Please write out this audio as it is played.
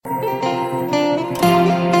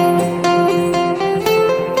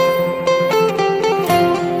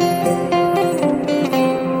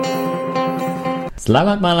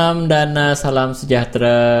Selamat malam dan salam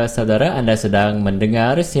sejahtera saudara. Anda sedang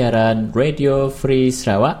mendengar siaran Radio Free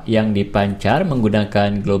Sarawak yang dipancar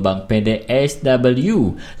menggunakan gelombang pendek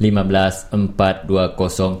SW 15420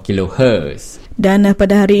 kHz. Dan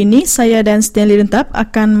pada hari ini saya dan Stanley Rentap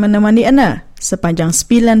akan menemani anda sepanjang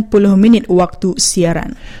 90 minit waktu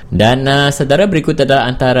siaran. Dan saudara, berikut adalah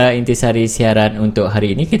antara intisari siaran untuk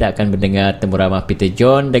hari ini. Kita akan mendengar temu ramah Peter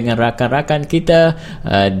John dengan rakan-rakan kita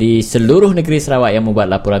di seluruh negeri Sarawak yang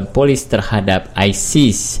membuat laporan polis terhadap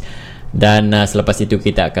ISIS. Dan selepas itu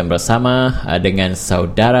kita akan bersama dengan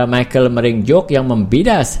saudara Michael Mering Jok yang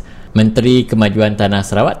membidas Menteri Kemajuan Tanah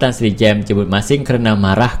Sarawak Tan Sri Jem Jebut Masing kerana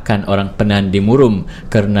marahkan orang Penan di Murum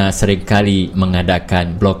kerana seringkali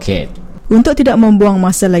mengadakan blokade. Untuk tidak membuang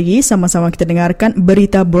masa lagi, sama-sama kita dengarkan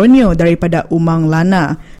berita Borneo daripada Umang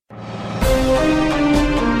Lana.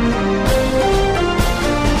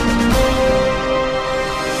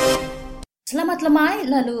 Selamat lemai,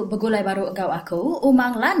 lalu bergulai baru engkau aku,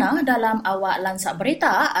 Umang Lana dalam awak lansak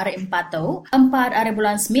berita hari 4 hari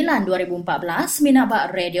bulan 9 2014,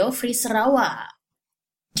 minabak Radio Free Sarawak.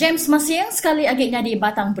 James Masing sekali agaknya di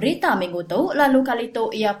batang berita minggu tu, lalu kali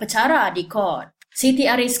tu ia pecara di kod. Siti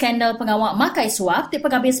Ari skandal pengawak makai suap di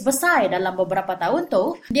penghabis besar dalam beberapa tahun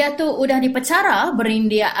tu, dia tu udah dipecara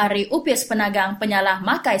berindia Ari upis penagang penyalah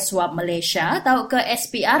makai suap Malaysia atau ke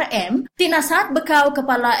SPRM, tinasat bekau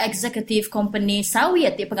kepala eksekutif company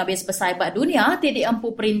sawit di penghabis besar bak dunia ti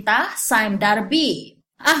diempu perintah Sime Darby.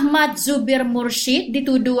 Ahmad Zubir Mursyid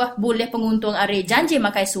dituduh boleh penguntung Ari janji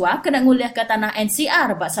makai suap kena ngulih ke tanah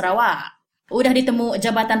NCR bak Sarawak. Udah ditemu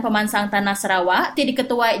Jabatan Pemansang Tanah Sarawak, ti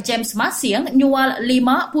diketuai James Masing nyual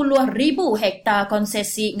 50,000 hektar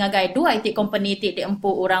konsesi ngagai dua ti company ti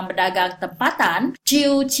diempu orang berdagang tempatan,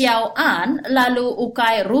 Chiu Chiao An, lalu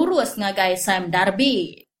ukai rurus ngagai Sam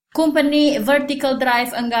Darby. Company Vertical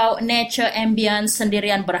Drive enggau Nature Ambience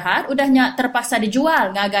sendirian berhad udahnya terpaksa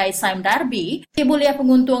dijual ngagai Sam Darby, ti boleh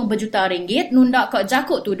penguntung berjuta ringgit nundak ke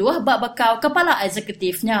jakut tuduh bak bekau kepala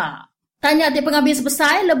eksekutifnya. Tanya di penghabis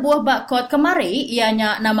besar lebuh bak kod kemari,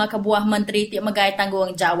 ianya nama kebuah menteri ti megai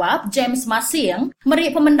tanggungjawab James Masing,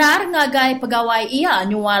 meri pemendar ngagai pegawai ia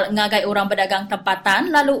nyual ngagai orang berdagang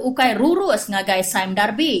tempatan lalu ukai rurus ngagai Sime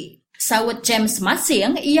Darby. Sawut James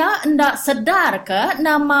Masing, ia hendak sedar ke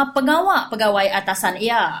nama pengawak pegawai atasan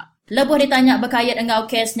ia. Lebuh ditanya berkait engau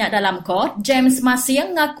kesnya dalam kod, James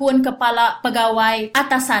Masing ngakun kepala pegawai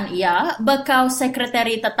atasan ia, bekau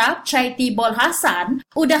sekretari tetap Chaiti Bol Hasan,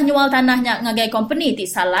 udah nyual tanahnya ngagai company ti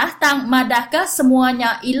salah tang madah ke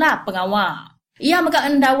semuanya ilah pengawal. Ia mega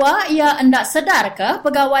endawa, ia endak sedar ke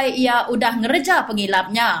pegawai ia udah ngereja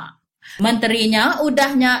pengilapnya. Menterinya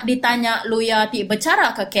udahnya ditanya luya ti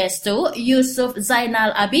bercara ke kes tu, Yusuf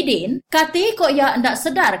Zainal Abidin, kati kok ia hendak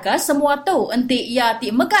sedar ke semua tu enti ia ti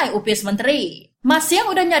megai upis menteri.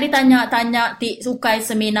 Masing udahnya ditanya-tanya ti sukai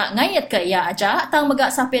seminak ngayat ke ia aja, tang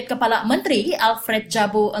megak sapit kepala menteri Alfred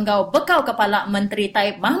Jabu enggau bekau kepala menteri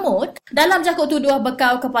Taib Mahmud, dalam jakut tuduh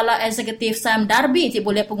bekau kepala eksekutif Sam Darby ti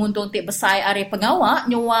boleh penguntung ti besar Ari Pengawak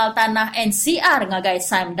nyual tanah NCR ngagai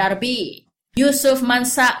Sam Darby. Yusuf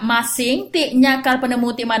Mansak Masing ti nyakal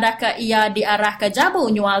penemu ti madah ke ia diarah ke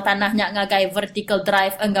Jabu nyual tanahnya ngagai Vertical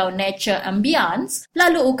Drive enggau Nature Ambience,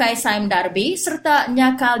 lalu ukai Sime Darby serta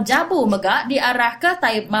nyakal Jabu megak diarah ke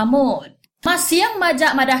Taib Mahmud. Masing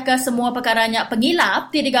majak madah ke semua perkaranya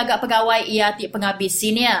pengilap ti digagak pegawai ia ti penghabis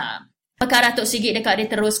senior. Perkara tu sigi dekat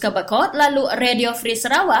diterus ke bekot, lalu Radio Free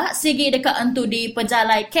Sarawak sigi dekat entu di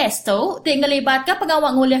pejalai kes tu, ti ngelibat ke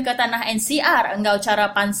pengawak ngulih ke tanah NCR enggau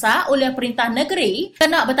cara pansa oleh perintah negeri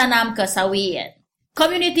kena bertanam ke sawit.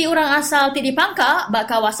 Komuniti orang asal ti dipangka bak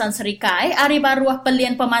kawasan Serikai, Ari Baruah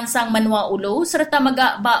Pelian Pemansang Menua Ulu serta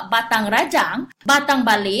megak bak Batang Rajang, Batang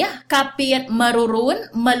Balih, Kapit Merurun,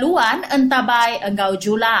 Meluan, Entabai enggau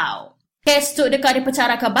Julau. Kes tu dekat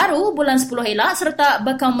dipecara ke baru bulan 10 Elak serta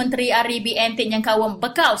bekau Menteri Ari BNT yang kawam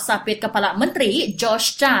bekau sapit kepala Menteri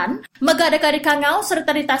Josh Chan megak dekat dikangau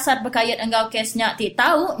serta ditasat berkait enggau kesnya ti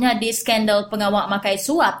tahu nya di skandal pengawak makai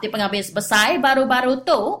suap di penghabis besar baru-baru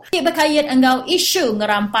tu ti berkait enggau isu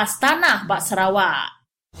ngerampas tanah bak Sarawak.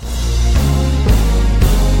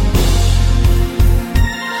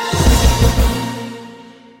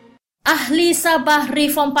 Ahli Sabah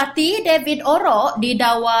Reform Party David Oro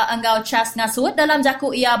didakwa enggau cas ngasut dalam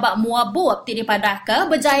jaku ia bak muabuk ti dipadah ke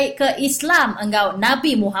berjaya ke Islam enggau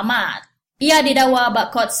Nabi Muhammad. Ia didakwa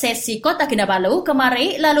bak kot sesi Kota Kinabalu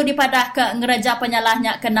kemari lalu dipadah ke ngereja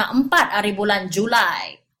penyalahnya kena 4 hari bulan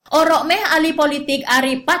Julai. Orok meh ahli politik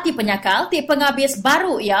Ari Parti Penyakal ti penghabis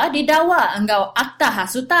baru ia didakwa enggau akta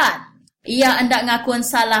hasutan. Ia hendak ngakun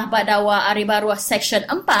salah badawa Ari Baruah Seksyen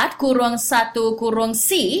 4-1-C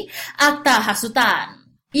Akta Hasutan.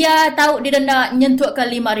 Ia tahu didenda nyentuk ke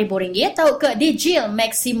RM5,000, tahu ke dijil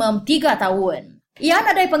maksimum 3 tahun. Ia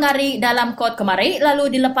nadai pengari dalam kod kemari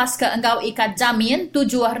lalu dilepas ke enggau ikat jamin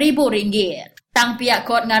RM7,000. Tang pihak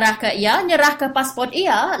kod ngarah ke ia, nyerah ke pasport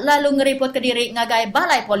ia, lalu ngeriput ke diri ngagai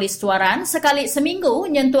Balai Polis Tuaran sekali seminggu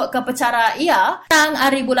nyentuk ke pecara ia, tang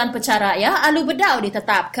hari bulan pecara ia, alu bedau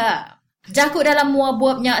ditetap ke. Jakuk dalam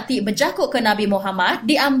muabuabnya ti berjakuk ke Nabi Muhammad,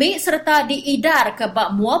 diambil serta diidar ke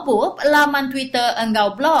bak muabub laman Twitter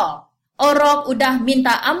enggau blog. Orok udah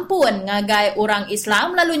minta ampun ngagai orang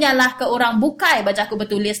Islam lalu nyalah ke orang bukai bajaku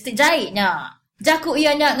bertulis ti jahitnya. Jaku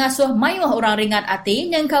ianya ngasuh mayuh orang ringat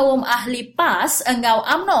hati yang kaum ahli PAS enggau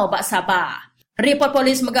UMNO bak Sabah. Report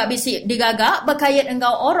polis megak bisik digagak berkait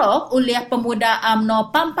enggau orok uliah pemuda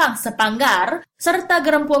UMNO Pampang Sepanggar serta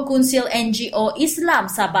gerempuang kunsil NGO Islam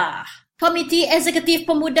Sabah. Komiti Eksekutif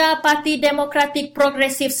Pemuda Parti Demokratik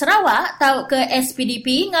Progresif Sarawak atau ke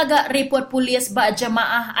SPDP ngagak report polis bak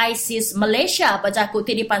jemaah ISIS Malaysia berjakut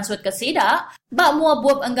ti dipansut ke sidak bak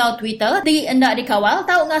muabuab enggau Twitter di endak dikawal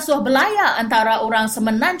tau ngasuh belaya antara orang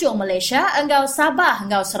semenanjung Malaysia enggau Sabah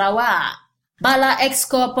enggau Sarawak. Bala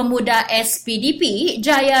Exco Pemuda SPDP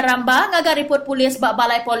Jaya Ramba ngagak report polis bak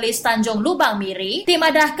Balai Polis Tanjung Lubang Miri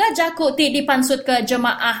timadah ke jakut ti dipansut ke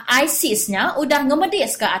jemaah ISIS-nya udah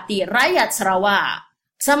ngemedis ke hati rakyat Sarawak.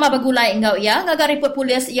 Sama begulai enggau ia ngagak report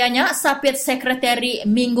polis ianya sapit sekretari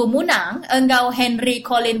Minggu Munang enggau Henry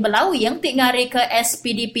Colin Belawi yang ti ngari ke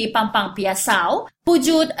SPDP Pampang Piasau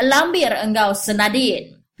pujud lambir enggau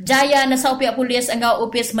Senadin. Jaya nesau pihak polis enggau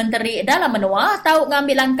upis menteri dalam menua tahu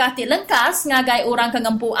ngambil langkah ti lengkas ngagai orang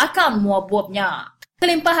kengempu akam muabuabnya.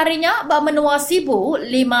 Kelimpah harinya bak menua Sibu 5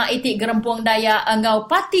 itik gerempuang daya enggau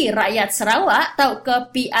Parti Rakyat Sarawak tahu ke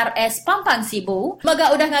PRS Pampang Sibu mega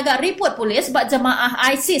udah ngagak report polis bak jemaah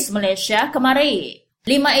ISIS Malaysia kemari.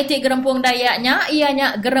 5 itik gerempuang dayanya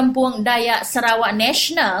ianya gerempuang daya Sarawak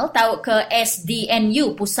National tahu ke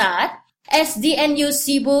SDNU Pusat, SDNU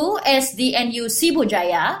Sibu, SDNU Sibu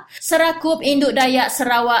Jaya, Serakup Induk Dayak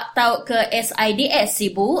Sarawak tau ke SIDS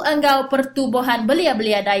Sibu, enggau Pertubuhan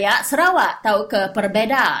Belia-Belia Dayak Sarawak tau ke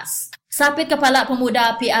Perbedas. Sapit Kepala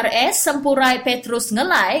Pemuda PRS Sempurai Petrus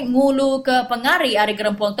Ngelai ngulu ke pengari Ari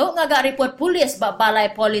Gerempong tu ngagak report polis bak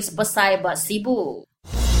Balai Polis Besar bak Sibu.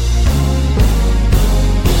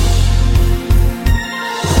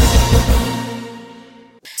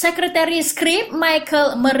 Sekretari Skrip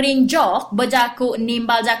Michael Meringjok berjakuk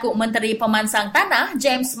nimbal jakuk Menteri Pemansang Tanah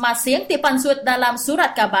James Masing dipansut dalam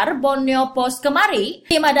surat kabar Borneo Post kemari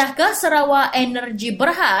timadah ke Sarawak Energi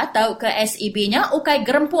Berhad atau ke SEB-nya ukai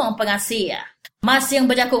gerempuang pengasih. Masing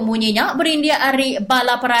berjakuk munyinya berindia ari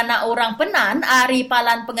bala perana orang penan ari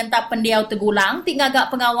palan pengentap pendiau Tegulang tingagak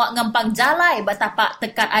pengawak ngempang jalai batapak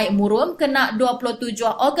tekat air murum kena 27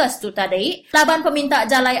 Ogos tu tadi. Laban peminta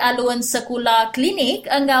jalai alun sekula klinik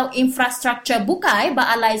enggau infrastruktur bukai ba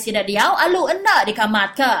alai sidak diau alu enda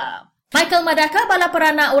dikamat ke. Michael Madaka bala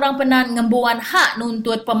perana orang penan ngembuan hak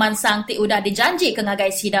nuntut pemansang ti udah dijanji ke ngagai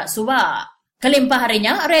sidak suba. Kelimpah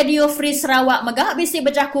harinya, Radio Free Sarawak megah bisi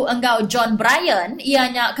berjaku enggau John Bryan,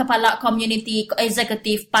 ianya Kepala Komuniti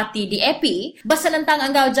Eksekutif Parti DAP, bersenentang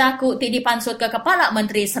enggau jaku ti dipansut ke Kepala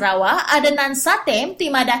Menteri Sarawak, Adenan Satem,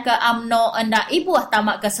 timadah ke UMNO enda ibuah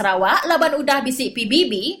tamak ke Sarawak, laban udah bisi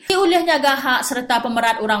PBB, diulihnya gahak serta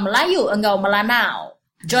pemerat orang Melayu enggau Melanau.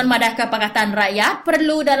 John madah ke Pakatan Rakyat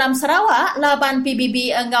perlu dalam Sarawak, laban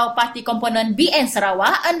PBB enggau parti komponen BN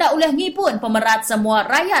Sarawak enda ulih ngipun pemerat semua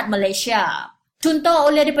rakyat Malaysia. Contoh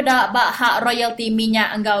oleh dipedak bak hak royalti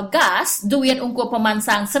minyak enggau gas, duit ungkup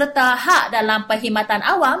pemansang serta hak dalam perkhidmatan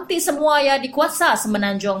awam ti semua ya dikuasa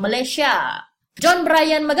semenanjung Malaysia. John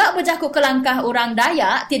Bryan megak berjakuk ke langkah orang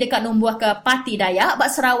Dayak ti dekat numbuh ke Parti Dayak bak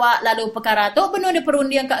Sarawak lalu perkara tu benar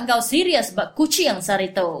diperundiang ke enggau serius bak kucing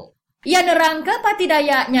sarito. Ia nerang ke Parti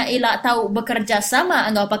Dayaknya ilak tahu bekerja sama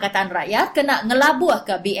enggau Pakatan Rakyat kena ngelabuh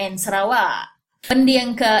ke BN Sarawak.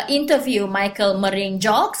 Pendiang ke interview Michael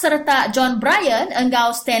Meringjok serta John Bryan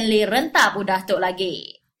enggau Stanley Rentap udah tuk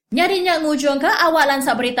lagi. Nyarinya ngujung ke awalan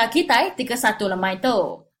berita kita 31 lemai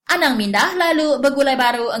tu. Anang mindah lalu bergulai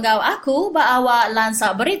baru enggau aku bawa lansa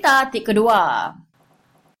berita kedua.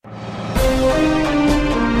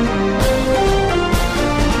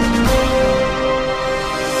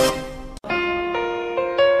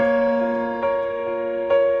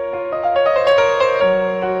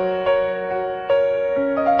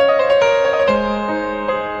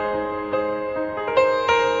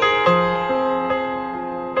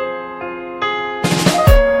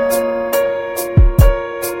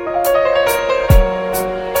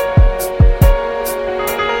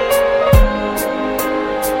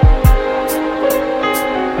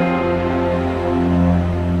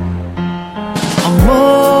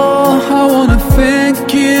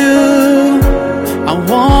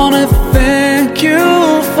 wanna thank you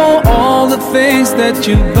for all the things that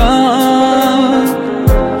you've done.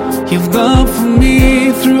 You've done for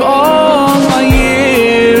me through all my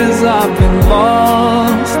years I've been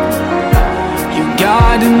lost. You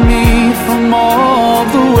guided me from all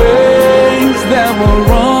the ways that were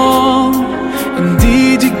wrong.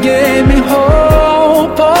 Indeed, you gave me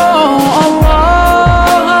hope. Oh,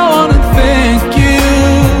 Allah, I wanna thank you.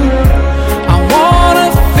 I wanna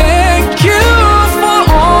thank you for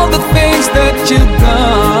all the things that you've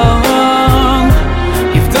done.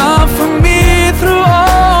 You've done for me through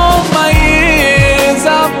all my years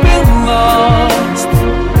I've been lost.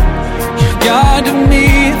 You guided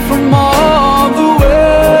me from all the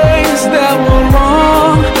ways that were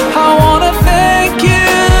wrong. I wanna thank you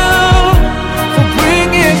for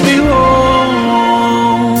bringing me home.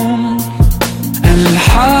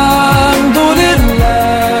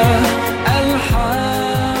 Alhamdulillah,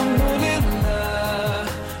 Alhamdulillah,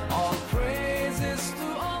 all praises to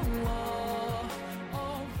Allah.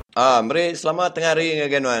 Mari selamat tengah hari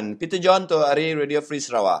ngaganuan. Peter John tu hari Radio Free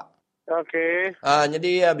Sarawak. Okey.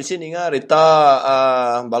 Jadi di sini ngah Rita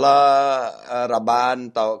bala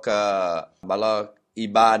Raban tau ke bala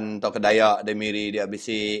Iban tau ke Dayak Demiri dia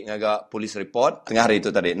bisi ngaga polis report tengah hari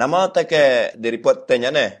itu tadi. Nama tak ke di report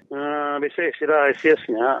tanya ne? Bisi sira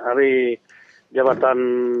ACS-nya hari jabatan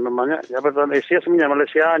namanya jabatan ACS-nya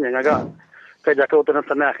Malaysia-nya ngaga ke Jakau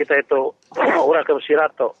Tanah kita itu orang ke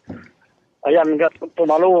Sirat tu. Ayan enggak tu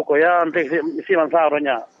malu ko ya nanti si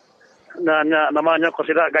mansarnya. Nanya namanya ko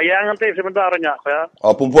sira gayang nanti sebentarnya ko ya.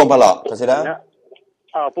 Oh, pumpuang pala, kasida?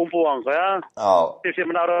 Pumpuang ko ya. Oh. Si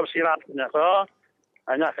sebentar Siratnya ko.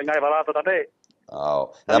 Hanya kengai bala tu tadi.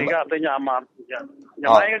 Oh. Enggak artinya aman. Ya.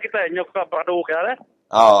 Yang kita nyok padu ka ya.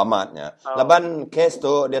 Oh, amatnya. Laban kes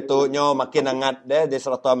tu dia tu nyo makin hangat deh di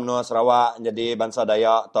Selatan Menua Sarawak jadi bangsa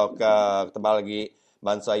Dayak atau ke tebal lagi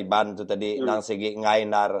bangsa Iban tu tadi nang segi ngai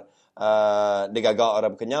nar digagak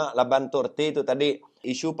orang kenya laban tu erti tu tadi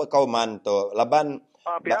isu perkauman tu laban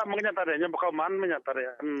pihak menyatakannya perkauman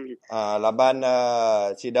menyatakan laban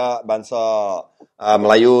sida bangsa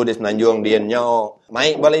Melayu di Semenanjung dienyo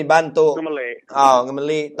mai boleh bantu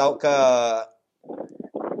ngemeli tau ke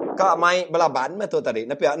mai belaban mah tu tadi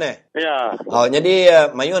napiak ne ya jadi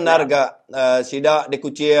mayun harga sida di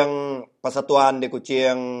Kuching persatuan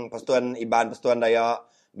Iban persatuan Dayak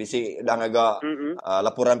bisi dah agak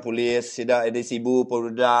laporan polis sida di Sibu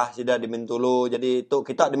Perudah sida di Bintulu jadi tu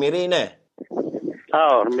kita di Miri ne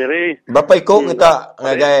Miri berapa ikut kita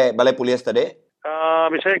ngagai balai polis tadi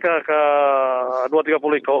bisa ke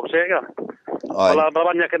 2-30 ikut bisa ke kalau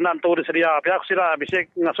banyak kena tu disedia pihak sila bisa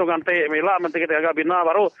ngasuh nanti mila nanti kita agak bina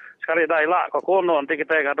baru sekali dah elak kau nanti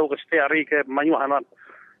kita ngadu ke setiap hari ke Manyuhanan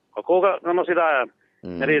kau ke ngano sila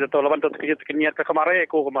jadi tu laban tu kenyat ke kemarin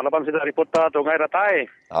aku laban sudah reporta tu ngai ratai.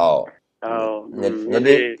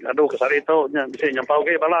 Jadi aduh kesari itu bisa nyampau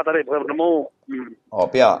ke bala tadi bukan nemu.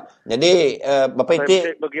 Pia. Jadi berapa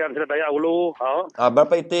itik bagian sudah Dayak Hulu.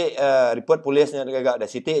 Berapa itik report polisnya agak ada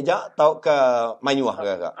sitik aja atau ke Manyuah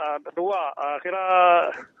agak? Dua kira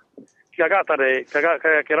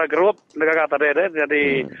grup negara tadi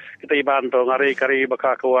jadi kita ibantu ngari kari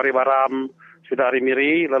bakaku hari baram sudah hari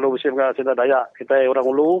Miri lalu sudah Dayak kita orang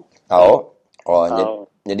Ulu.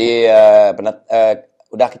 Jadi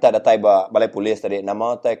udah kita datai balai polis tadi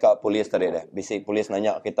nama tai kat polis tadi dah. Bisi polis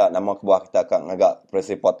nanya kita nama kebuah kita kat ngagak press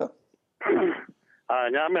report tu.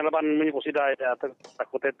 Nyame laban menyebut sidai ya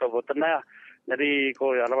takut itu tenang. Jadi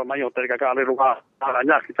ko ya laban mayu tadi kakak ali rumah.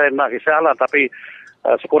 Hanya kita nak kisahlah tapi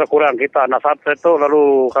sekurang-kurang kita nasab itu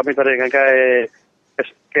lalu kami tadi ngagai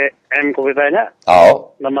SKM kuritanya.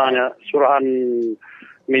 Namanya surahan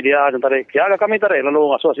media dan tadi kiaga kami tadi lalu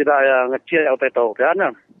ngasuh sida yang ngecil auto itu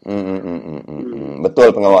kan.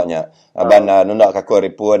 Betul pengawaknya. Aban nundak kaku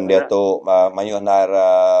ripun dia tu mayuh nar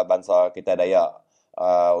bangsa kita Dayak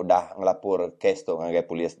udah ngelapor kes tu ngagai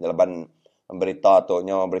polis laban berita tu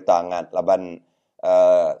nyo berita hangat laban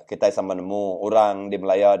kita sama nemu orang di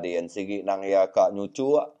Melaya di NCG nang ya kak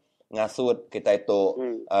nyucu ngasut kita itu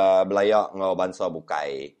belayak ngau bangsa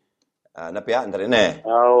bukai. Napia antara ne.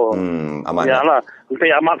 Aman. Yalah, nanti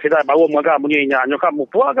amat sudah bawa mereka bunyinya nyokap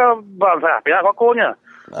mupua ke bangsa pihak kokonya.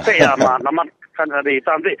 Saya amat kan jadi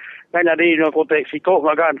nanti kan jadi kotek siko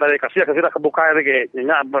mereka antara kasih kebukai lagi.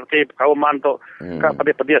 Nya berarti kaum mantu ka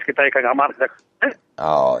pedias kita kan amat.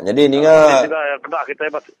 Jadi ni nga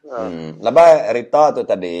kita laba Rita tu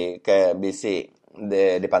tadi ke BC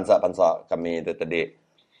di pansa kami tu tadi.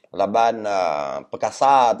 Laban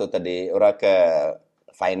perkasa tu tadi orang ke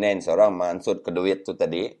finance orang mansut ke duit tu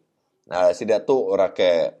tadi Sida tu orang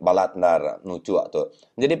ke balat nar nucuak tu.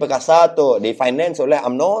 Jadi perkasa tu di finance oleh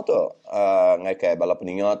UMNO tu. Ngai ke bala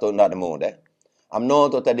peninga tu ndak nemu deh. UMNO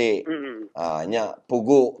tu tadi nya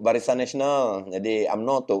pugu Barisan Nasional. Jadi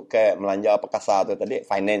UMNO tu ke melanja perkasa tu tadi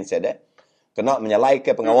finance ya deh. Kena menyalai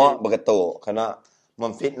ke pengawal begitu. Kena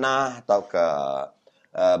memfitnah atau ke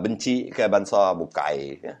benci ke bangsa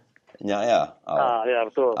bukai ya. Ya. Ya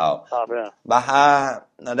betul. Ya.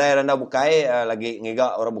 Ada randa bukai lagi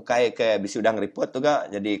ngiga orang bukai ke bisudang report tu ga.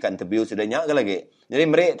 Jadi kan interview sudah nyak ke lagi. Jadi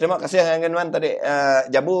meri terima kasih Angin Wan tadi.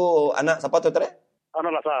 Jabu anak siapa tu tadi?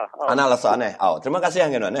 Anak Lasa. Anak Lasa neh. Terima kasih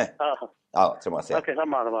Angin Wan terima kasih. Okey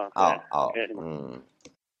sama. Okay.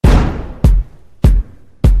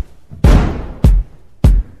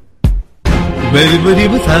 Beri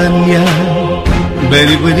bertanya,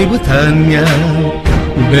 beri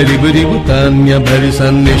bertanya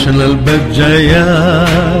Barisan Nasional berjaya.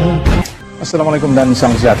 Assalamualaikum dan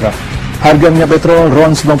salam sejahtera. Harga minyak petrol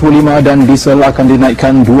RON 95 dan diesel akan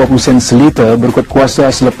dinaikkan 20 sen seliter berikut kuasa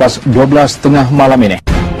selepas 12.30 malam ini.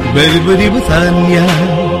 Beri bertanya,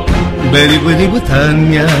 beri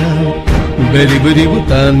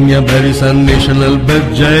bertanya Barisan Nasional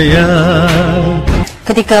berjaya.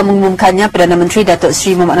 Ketika mengumumkannya, Perdana Menteri Datuk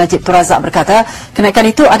Seri Muhammad Najib Tun Razak berkata, kenaikan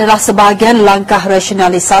itu adalah sebahagian langkah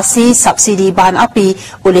rasionalisasi subsidi bahan api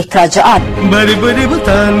oleh kerajaan. Beri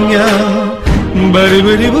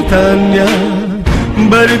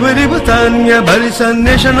bertanya, Barisan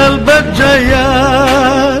Nasional berjaya.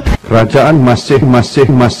 Kerajaan masih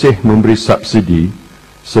memberi subsidi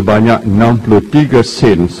sebanyak 63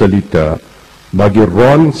 sen seliter bagi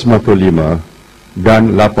RON 95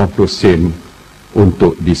 dan 80 sen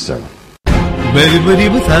untuk diesel. Beri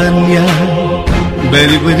bertanya,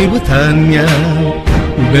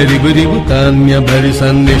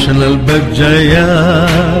 Barisan Nasional berjaya.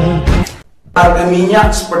 Harga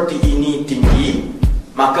minyak seperti ini tinggi,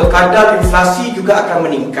 maka kadar inflasi juga akan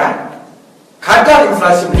meningkat. Kadar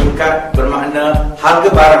inflasi meningkat bermakna harga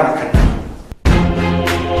barang akan naik.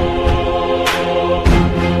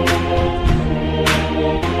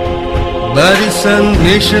 Barisan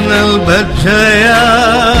Nasional berjaya,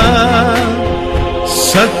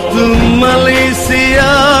 satu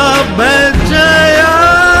Malaysia berjaya.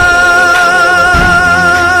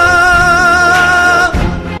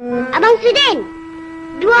 Abang Sudin,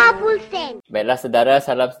 20 sen. Baiklah saudara,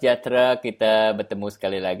 salam sejahtera. Kita bertemu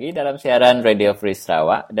sekali lagi dalam siaran Radio Free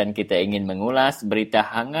Sarawak dan kita ingin mengulas berita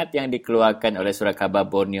hangat yang dikeluarkan oleh Surat Khabar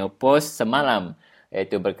Borneo Post semalam,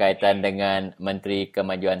 iaitu berkaitan dengan Menteri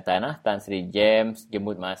Kemajuan Tanah Tan Sri James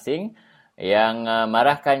Jemut Masing yang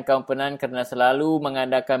marahkan kaum Penan kerana selalu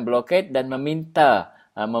mengadakan blokade dan meminta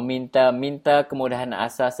kemudahan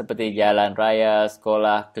asas seperti jalan raya,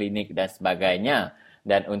 sekolah, klinik dan sebagainya.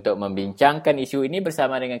 Dan untuk membincangkan isu ini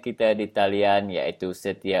bersama dengan kita di talian iaitu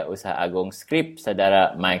Setiausaha Agung Skrip,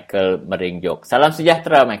 Saudara Michael Meringjok. Salam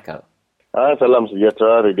sejahtera Michael. Salam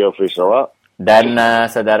sejahtera Radio Free Sarawak. Dan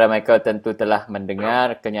Saudara Michael tentu telah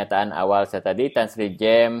mendengar kenyataan awal saya tadi. Tan Sri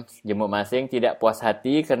James Jemut Masing tidak puas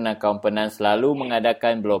hati kerana kaum Penan selalu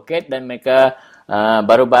mengadakan blokade dan mereka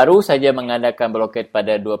baru-baru saja mengadakan blokade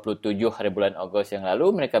pada 27 hari bulan Ogos yang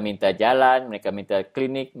lalu. Mereka minta jalan, mereka minta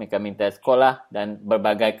klinik, mereka minta sekolah dan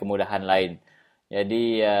berbagai kemudahan lain.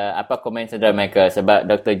 Jadi apa komen Saudara Michael sebab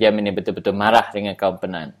Dr. Jam ini betul-betul marah dengan kaum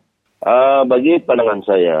Penan? Bagi pandangan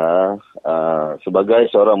saya, sebagai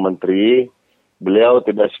seorang menteri, beliau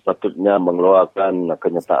tidak sepatutnya mengeluarkan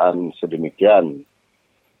kenyataan sedemikian.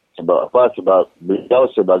 Sebab apa? Sebab beliau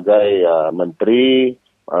sebagai menteri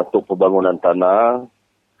untuk pembangunan tanah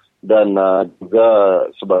dan juga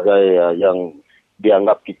sebagai yang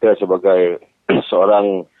dianggap kita sebagai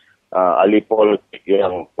seorang ahli politik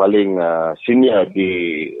yang paling senior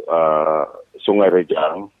di Sungai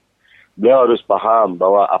Rejang, beliau harus faham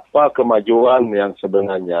bahawa apa kemajuan yang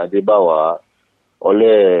sebenarnya dibawa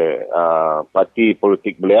oleh parti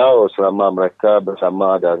politik beliau selama mereka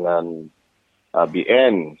bersama dengan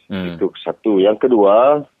BN. Itu satu. Yang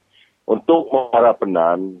kedua, untuk para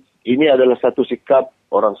Penan, ini adalah satu sikap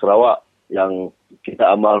orang Sarawak yang kita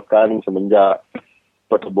amalkan semenjak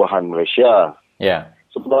pertubuhan Malaysia. Ya.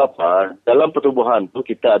 Sebab apa? Dalam pertubuhan itu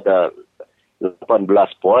kita ada 18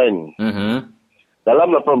 poin.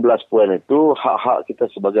 Dalam 18 poin itu, hak-hak kita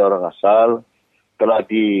sebagai orang asal telah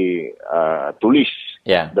ditulis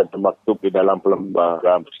dan termaktub di dalam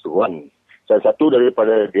perlembagaan persetujuan. Salah satu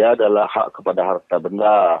daripada dia adalah hak kepada harta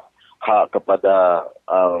benda, hak kepada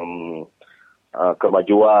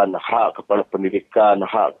kemajuan, hak kepada pendidikan,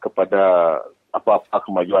 hak kepada apa-apa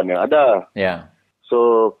kemajuan yang ada. Yeah.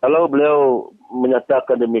 So, kalau beliau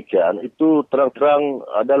menyatakan demikian, itu terang-terang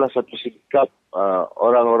adalah satu sikap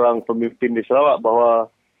orang-orang pemimpin di Sarawak bahawa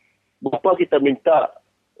bapa kita minta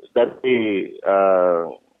dari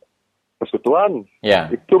persekutuan.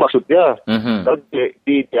 Itu maksudnya. Kalau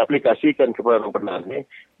diaplikasikan kepada orang Penan ni,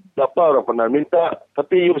 bapa orang Penan minta,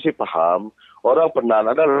 tapi you mesti faham, orang Penan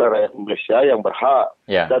adalah rakyat Malaysia yang berhak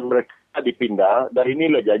dan mereka dipindah, dan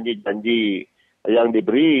inilah janji-janji yang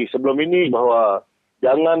diberi sebelum ini bahawa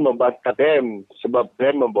jangan membantah DAM sebab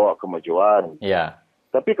DAM membawa kemajuan.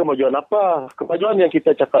 Tapi kemajuan apa? Kemajuan yang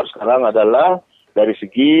kita cakap sekarang adalah dari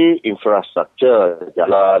segi infrastruktur,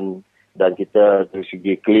 jalan, dan kita dari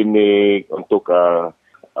segi klinik untuk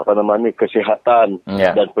kesihatan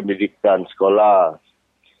dan pendidikan sekolah.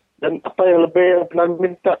 Dan apa yang lebih yang pernah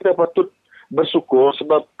minta, kita patut bersyukur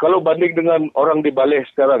sebab kalau banding dengan orang di Baleh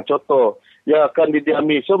sekarang, contoh, yang akan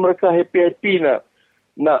didiami, so mereka happy-happy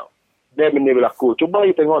nak DAM ini berlaku. Cuba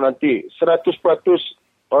you tengok nanti, 100%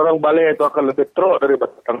 orang Baleh itu akan lebih teruk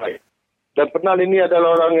daripada orang lain. Dan Penan ini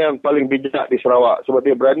adalah orang yang paling bijak di Sarawak. Sebab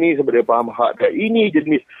dia berani, sebab dia faham hak dia. Ini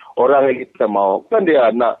jenis orang yang kita mahu. Kan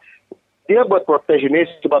dia buat protes ini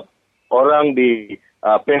sebab orang di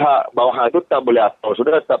pihak bawahan itu tak boleh atur.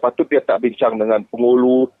 Sudah tak patut dia tak bincang dengan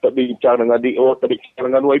pengulu, tak bincang dengan DO, tak bincang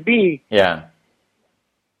dengan YB.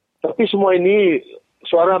 Tapi semua ini,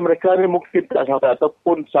 suara mereka ni mungkin tak sampai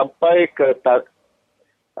ataupun sampai ke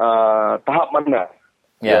tahap mana.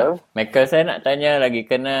 Michael, saya nak tanya lagi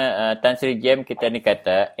kerana Tan Sri Jem kita ni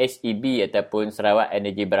kata SEB ataupun Sarawak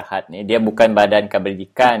Energy Berhad ni dia bukan badan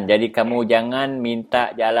kebajikan. Jadi kamu jangan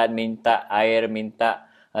minta jalan, minta air, minta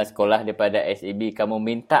sekolah daripada SEB. Kamu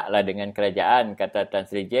mintalah dengan kerajaan, kata Tan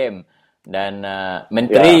Sri Jem. Dan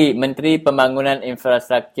Menteri Pembangunan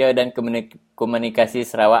Infrastruktur dan Komunikasi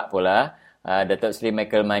Sarawak pula, Datuk Seri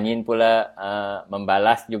Michael Manyin pula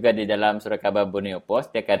membalas juga di dalam surat khabar Borneo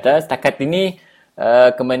Post. Dia kata setakat ini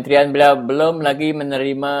kementerian beliau belum lagi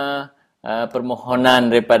menerima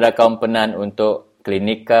permohonan daripada kaum Penan untuk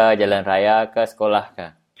klinik ke, jalan raya ke, sekolah ke.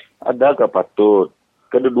 Adakah patut?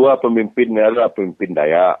 Kedua pemimpin ni adalah pemimpin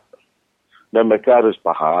Dayak. Dan mereka harus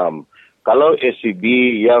faham. Kalau SCB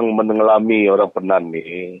yang menengelami orang Penan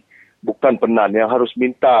ni, bukan Penan yang harus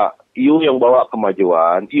minta. You yang bawa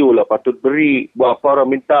kemajuan, you lah patut beri. Buat apa orang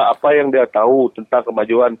minta apa yang dia tahu tentang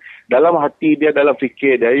kemajuan. Dalam hati dia, dalam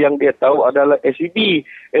fikir dia, yang dia tahu adalah SCB.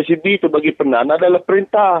 SCB itu bagi Penan adalah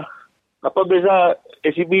perintah. Apa beza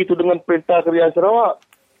SCB itu dengan perintah Kerajaan Sarawak?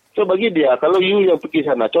 So bagi dia, kalau you yang pergi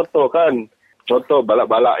sana, contoh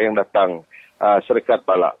balak-balak yang datang, syarikat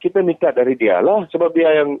balak, kita minta dari dia lah. Sebab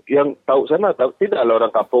dia yang tahu sana. Tidaklah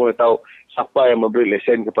orang kampung yang tahu siapa yang memberi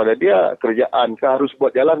lesen kepada dia. Kerajaan ke harus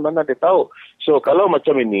buat jalan, mana dia tahu. So kalau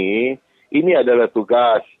macam ini adalah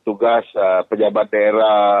tugas pejabat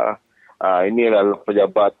daerah. Ini adalah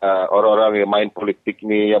pejabat orang-orang yang main politik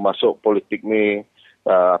ni, yang masuk politik ni,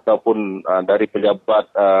 ataupun dari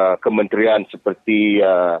pejabat kementerian seperti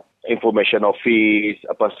Information Office,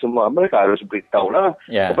 apa semua, mereka harus beritahu lah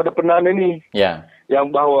kepada Penan ini. Yang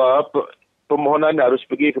bahawa permohonan harus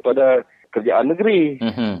pergi kepada kerajaan negeri.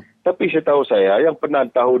 Tapi setahu saya, yang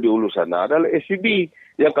Penan tahu di ulu sana adalah SCB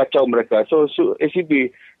yang kacau mereka. So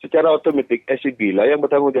SCB, secara automatik SCB lah yang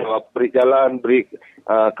bertanggungjawab, beri jalan, beri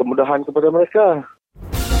kemudahan kepada mereka.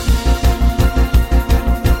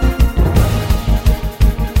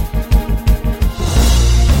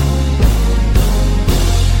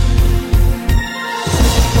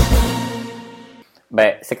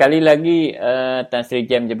 Baik, sekali lagi Tan Sri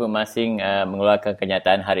Jem Jebul Masing mengeluarkan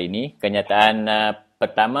kenyataan hari ini. Kenyataan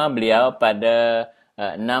pertama beliau pada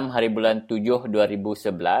 6 hari bulan 7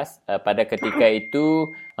 2011. Pada ketika itu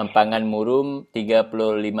empangan murum 35%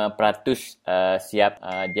 siap.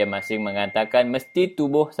 Jem Masing mengatakan mesti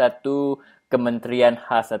tubuh satu kementerian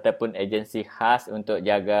khas ataupun agensi khas untuk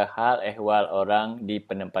jaga hal ehwal orang di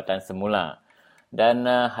penempatan semula. Dan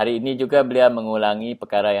hari ini juga beliau mengulangi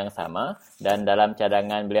perkara yang sama, dan dalam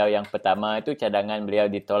cadangan beliau yang pertama itu cadangan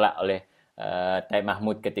beliau ditolak oleh Taib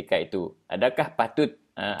Mahmud ketika itu. Adakah patut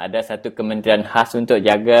ada satu kementerian khas untuk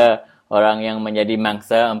jaga orang yang menjadi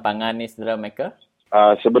mangsa empangan ni, saudara mereka?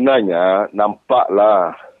 Sebenarnya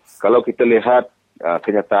nampaklah kalau kita lihat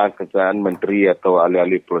kenyataan menteri atau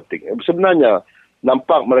ahli-ahli politik, sebenarnya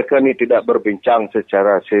nampak mereka ni tidak berbincang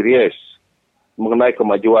secara serius mengenai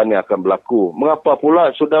kemajuan yang akan berlaku. Mengapa pula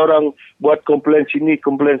sudah orang buat komplain sini,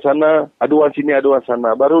 komplain sana, aduan sini, aduan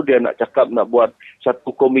sana. Baru dia nak cakap nak buat satu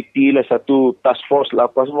komiti lah, satu task force lah,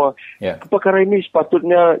 apa semua. Perkara ini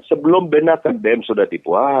sepatutnya sebelum benarkan DAM sudah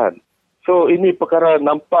dibuat. So ini perkara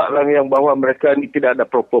nampaklah yang bahawa mereka ni tidak ada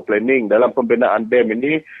proper planning dalam pembinaan dam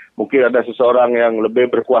ini. Mungkin ada seseorang yang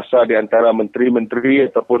lebih berkuasa di antara menteri-menteri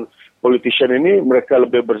ataupun politician ini, mereka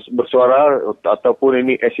lebih bersuara, ataupun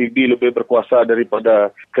ini SEB lebih berkuasa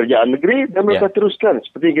daripada kerajaan negeri, dan mereka teruskan.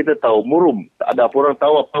 Seperti kita tahu, Murum. Tak ada orang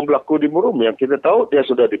tahu apa yang berlaku di Murum. Yang kita tahu, dia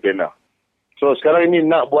sudah dibina. So sekarang ini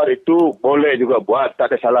nak buat itu, boleh juga buat.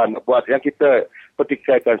 Tak ada salah nak buat. Yang kita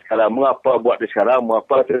petikaikan sekarang, mengapa buat di sekarang,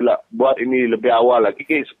 mengapa tidak buat ini lebih awal lagi,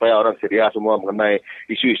 supaya orang Syria semua mengenai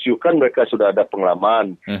isu-isu. Kan mereka sudah ada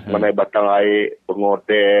pengalaman mengenai batang air, Bengor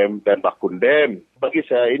Dam dan Bakun Dam. Bagi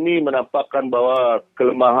saya ini menampakkan bahawa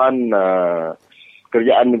kelemahan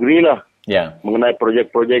kerajaan negeri lah mengenai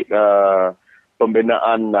projek-projek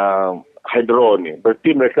pembinaan hidro ni.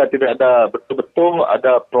 Berarti mereka tidak ada betul-betul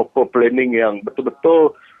ada proper planning yang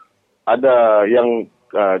betul-betul ada yang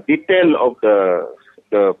detail of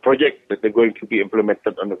the project that they're going to be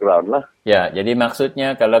implemented on the ground lah. Ya, jadi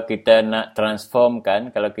maksudnya kalau kita nak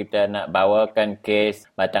transformkan, kalau kita nak bawakan kes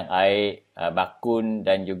batang air, Bakun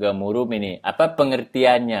dan juga Murum ini, apa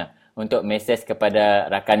pengertiannya untuk mesej kepada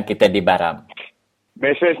rakan kita di Baram?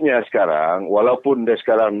 Mesejnya sekarang, walaupun dia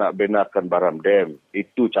sekarang nak benarkan Baram Dam,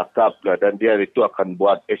 itu cakap lah, dan dia itu akan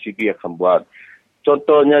buat, SEB akan buat.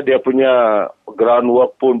 Contohnya dia punya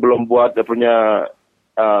groundwork pun belum buat, dia punya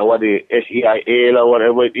SEIA lah,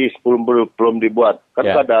 whatever it is, belum dibuat.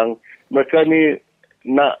 Kadang-kadang mereka ni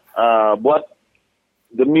nak buat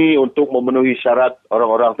demi untuk memenuhi syarat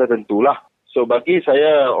orang-orang tertentu lah. So bagi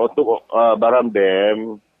saya untuk Baram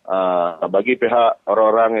Dam, bagi pihak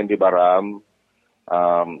orang-orang yang di Baram,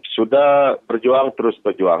 sudah berjuang, terus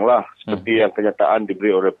berjuang lah. Seperti yang kenyataan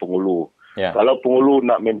diberi oleh Penghulu. Kalau Penghulu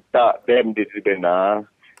nak minta dam dibina,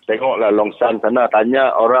 tengoklah Longsan sana,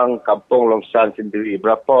 tanya orang kampung Longsan sendiri,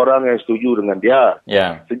 berapa orang yang setuju dengan dia.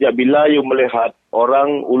 Sejak bila you melihat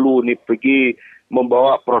orang Ulu ni pergi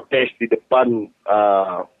membawa protes di depan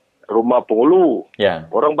rumah Penghulu.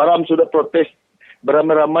 Orang Baram sudah protes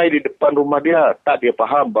beramai-ramai di depan rumah dia. Tak dia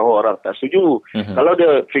faham bahawa orang tak setuju. Kalau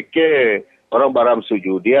dia fikir orang Baram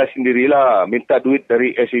setuju, dia sendirilah minta duit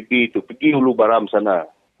dari SEB itu, pergi Ulu Baram sana.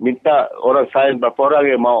 Minta orang sign berapa orang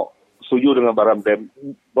yang mau setuju dengan Baram Dam.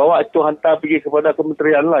 Bawa itu hantar pergi kepada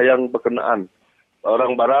kementerian lah yang berkenaan.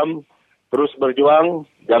 Orang Baram terus berjuang,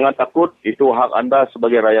 jangan takut, itu hak anda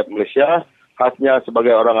sebagai rakyat Malaysia, haknya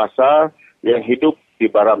sebagai orang asal yang hidup di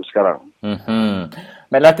Baram sekarang.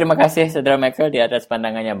 Baiklah, terima kasih Saudara Michael di atas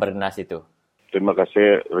pandangan yang bernas itu. Terima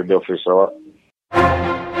kasih Radio Free Sarawak.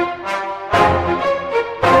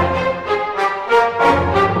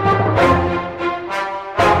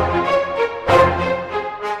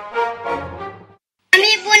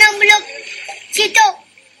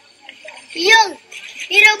 Yang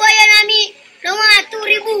ira bayar kami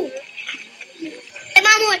RM500,000.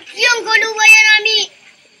 Mahmud, yang kodu bayar kami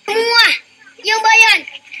semua yang bayar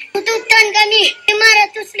tuntutan kami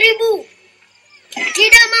RM500,000.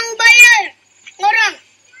 Tidak mau bayar orang.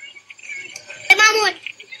 Mahmud,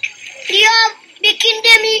 dia bikin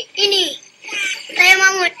demi ini. Saya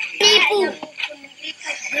Mahmud tipu,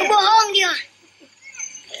 bohong dia.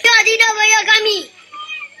 Dia tidak bayar kami.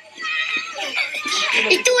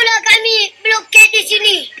 Itulah kami blokade di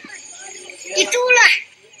sini. Itulah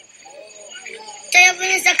saya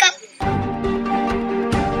punya cakap.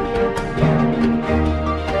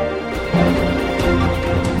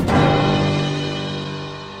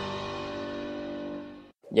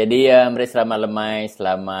 Jadi mereka selamat lemai,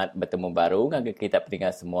 selamat bertemu baru dengan kita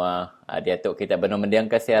pendengar semua. Diatuk kita bernomor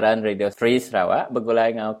ke siaran Radio Free Sarawak,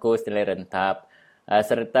 bergulai dengan aku Stanley Rentap,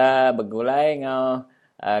 serta bergulai dengan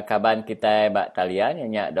kaban kita bak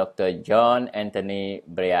talian yang Dr. John Anthony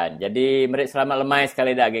Brian. Jadi mereka selamat lemai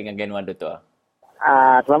sekali dah dengan genuan Dutua.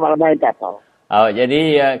 Selamat lemai tak tahu.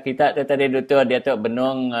 Jadi kita tadi Dutua dia tu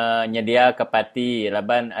benung nyedia ke parti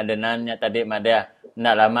laban adenannya tadi madah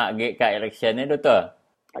nak lama ke election ni Dutua.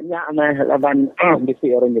 Banyak mah laban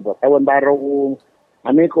bisi orang nyebut tahun baru.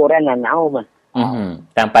 Kami kurang ngau mah.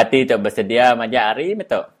 Tang parti tu bersedia majak hari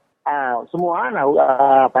betul. Semua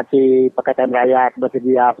parti Pakatan Rakyat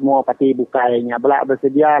bersedia, semua parti bukainya belak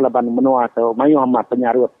bersedia laban menua atau mayu amat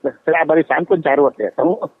penyarut. Saya barisan pun carut ya.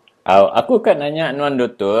 Aku kan nanya Nuan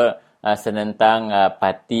Dutul senentang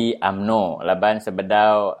parti UMNO laban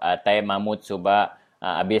sebedau Tai Mahmud Subak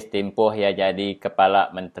habis tempoh ya jadi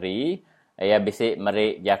kepala menteri ya bisik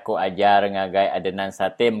merik jaku ajar ngagai adenan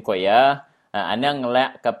satim ko ya. Anang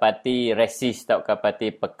lak ke parti resist tau ke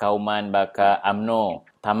parti Perkauman baka UMNO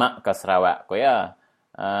tamak ke Sarawak ko ya.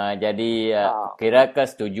 Jadi kira ke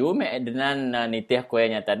setuju dengan nitih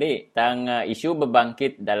kuenya tadi tang isu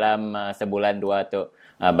berbangkit dalam sebulan dua tu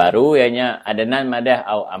baru ianya adenan madah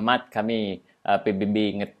au amat kami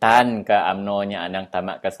PBB ngetan ke UMNO nya anang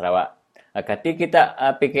tamak ke Sarawak. Kati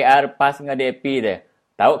kita PKR pas dengan DAP deh.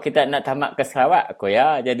 Tahu kita nak tamak ke Sarawak ko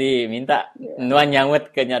ya. Jadi minta nuan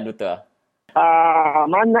nyawut ke nya dutu.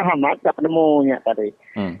 Mana amat tak penemunya tadi.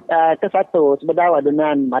 Ke satu sebenarnya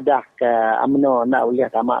dengan madah ke UMNO nak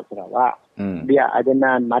uliah tamak Sarawak. Dia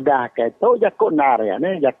adenan madah ke tu jakuk nar ya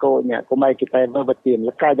ne jakuknya kumai kita berbetin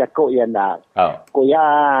leka jakuk ya nar. Ko ya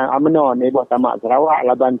UMNO ni buat tamak Sarawak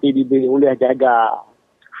laban PBB uliah jaga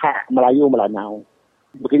hak Melayu Melanau.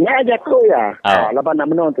 Begini aja ko ya. Laban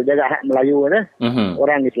UMNO tu jaga hak Melayu ne.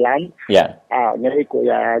 Orang Islam. Ya. Nyari ko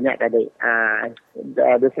ya nyak tadi.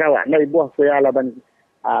 Di Sarawak ni buah saya laban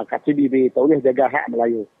kat PBB tu uliah jaga hak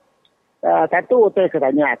Melayu. Satu tu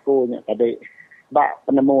katanya aku nyak tadi. Bak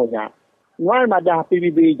penemunya. Nual madah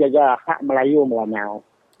PBB jaga hak Melayu Melanau.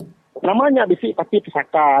 Namanya bisi parti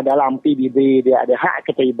pesaka dalam PBB dia ada hak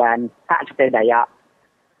ketaiban, hak ketai Dayak.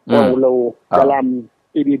 Ulu dalam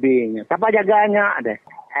PBB-nya. Siapa jaganya ada.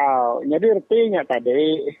 Jadi artinya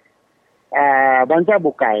tadi bangsa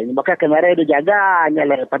bukai. Maka kemarin dia jaga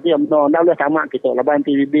hanya parti UMNO dah boleh sama kita. Laban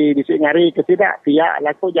PBB bisi ngari ke tidak tiak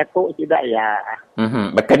laku jakuk tidak ya.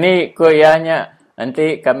 Bekeni ko ianya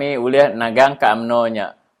nanti kami uliah nagang ke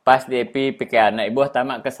UMNO-nya. Pas DAP PKR nak ibuh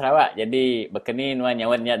tamak ke Sarawak. Jadi berkeni nuan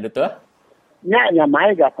nyawatnya betul? Nya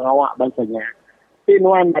mai ga Sarawak bangsanya. Si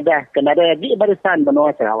nuan ada kena ada di barisan benua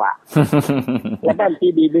Sarawak. Laban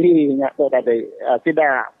PBB nya tu tadi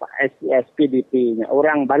tidak SPDP nya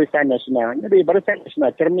orang Barisan Nasional. Jadi Barisan Nasional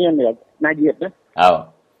cermin ya Najib ya.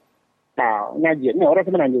 Najib ni orang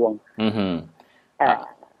Semenanjung.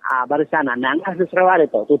 Barisan Anang di Sarawak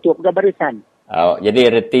itu tutup ke barisan. Jadi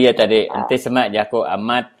reti ya tadi nanti semak jako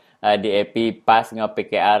amat DAP pas dengan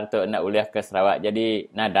PKR tu nak uliah ke Sarawak. Jadi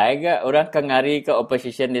nadai ke orang kengari ke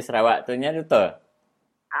opposition di Sarawak tu nya betul?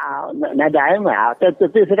 Nadai mah. Tentu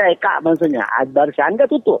sudah ekak maksudnya. Barisan ke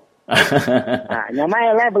tutup.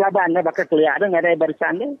 Nyamai lah belaban bakal kelihatan ada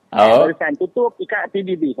barisan ni. Barisan tutup ikat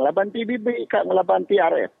PBB. Ngelaban PBB ikat ngelaban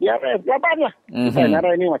PRF. PRF belaban lah.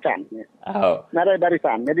 Narai ni macam. Narai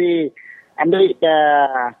barisan. Jadi ambil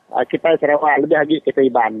kita Sarawak lebih lagi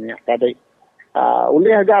ketaiban ya tadi.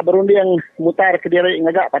 Ulih agak berunding mutar Kediri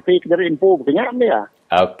ngagak parti Kediri Empu begini dia.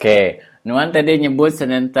 Okey. Nuan tadi nyebut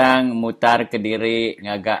tentang mutar Kediri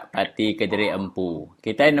ngagak parti Kediri Empu.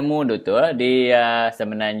 Kita nemu tu di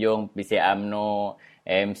Semenanjung BC UMNO,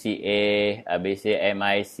 MCA, BC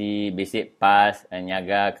MIC, BC PAS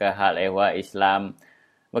nyaga ke hal ehwa Islam.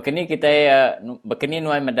 Bekini kita bekini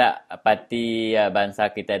nuai medak parti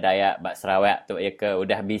bangsa kita Dayak bak Sarawak tu ya ke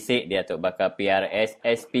udah bisik dia tu bakal PRS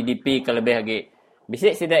SPDP ke lebih lagi.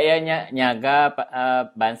 Bisik sidak ia nyaga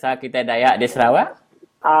bangsa kita Dayak di Sarawak?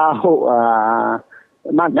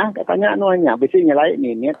 Mana katanya nuanya bisiknya lain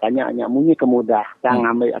ni tanya munyi kemudah sang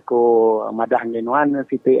ambil aku madah nuan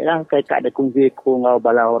sitik lah kai kak ada kongsi ku ngau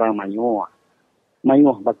bala orang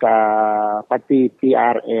Mayuh baka parti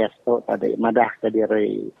PRS tu tadi madah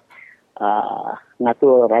Kediri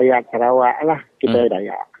ngatur rakyat Sarawak lah kita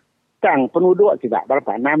Dayak. Kang penduduk tidak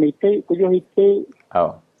berapa 6 iti 7 iti.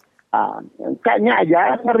 Kaknya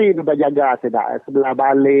aja ngeri dia jaga sedak sebelah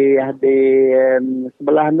Bali di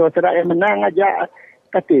sebelah Nur Sedak yang menang aja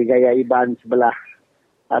kati gaya Iban sebelah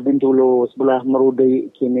Bintulu sebelah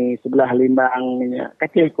Merudi kini sebelah Limbang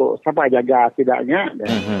kati ko siapa jaga sedaknya.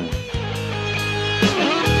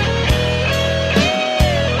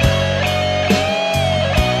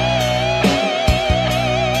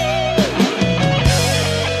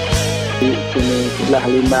 Sebelah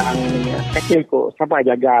Limbang kecil kok siapa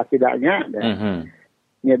jaga tidaknya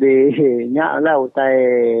jadi nyak lah utai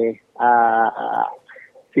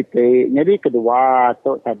siti jadi kedua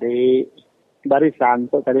tu tadi barisan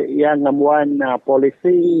tu tadi yang ngamuan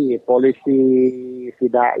polisi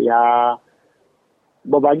tidak ya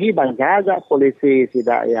berbagi bangsa agak polisi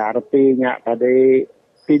tidak ya artinya tadi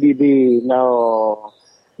PBB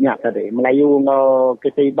nyak tadi Melayu ngau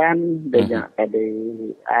ketaiban dan nyak tadi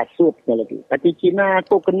asupnya lagi. Tapi Cina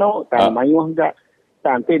tu kena tak mayuh enggak.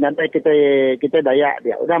 Nanti kita Dayak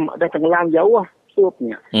dia dah tenggelam jauh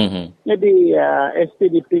supnya. Jadi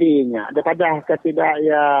SPDP-nya daripada ketidak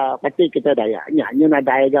ya parti kita Dayak nya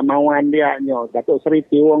nadai gamawan dia nyo Datuk Seri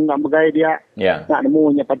Tiwong ngam bagai dia. Nak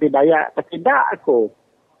nemunya parti Dayak parti dak aku.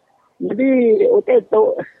 Jadi utai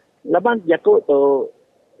tu laban jakut tu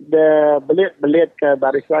the belit ke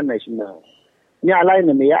Barisan Nasional. Nya lain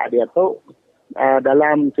ni ya dia tu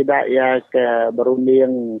dalam tidak ya ke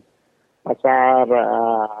berunding pasar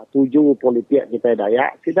 7 politik kita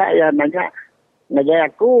Dayak. Tidak ya nanya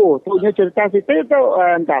aku. Tu cerita situ tu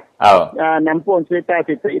entah. Nampun cerita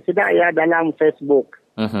situ. Tidak ya dalam Facebook.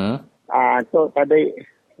 So tadi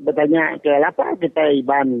bertanya ke apa kita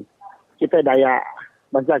Iban kita Dayak.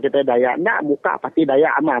 Bangsa kita Dayak. Nak buka parti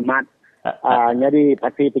Dayak amat. Jadi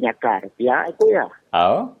parti penyakar. Ya itu ya.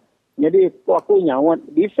 Jadi aku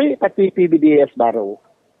nyawat. Bisi parti PBDS baru.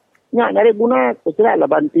 Nyak dari guna kira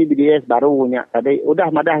laban PBDS baru nyak tadi udah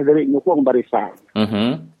madah dari nyukung barisan.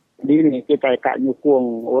 Di ni kita kak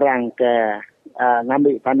nyukung orang ke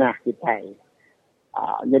ngambil tanah kita.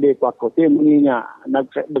 Jadi aku tim ni nyak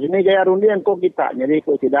begini gaya rundian kok kita. Jadi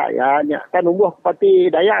kok tidak ya nyak kan umbuh parti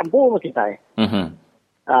Dayak ampu kita.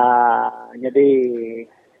 Jadi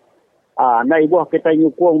naik buah kita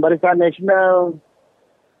nyukung barisan nasional.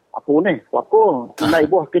 Aku naik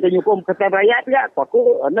buah kita nyukung Ketan Rakyat ya.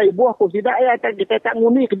 Aku naik buah aku tidak ya. Kita tak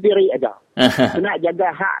nguni ke diri aja. Kena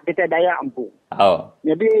jaga hak kita Dayak ampu.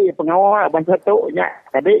 Jadi pengawal bangsa tu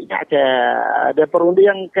tadi ada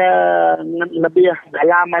perunding ke lebih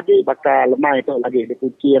dalam lagi bakal lemah itu lagi di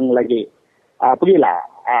kucing lagi. Pergilah.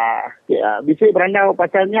 Bisa berandau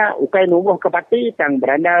pasalnya ukai nubuh ke parti tang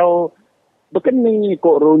berandau berkeni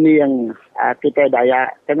kok runding kita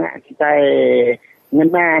Dayak kena kita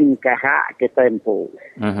ngenan ke hak kita empu.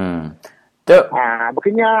 Tu.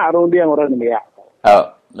 Bukannya orang dia.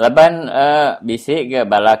 Laban bisik ke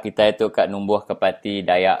bala kita itu kat numbuh ke parti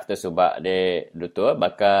Dayak tu sebab de dutu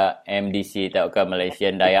baka MDC tau ke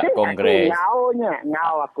Malaysian Dayak Congress.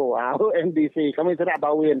 Ngau aku MDC kami serak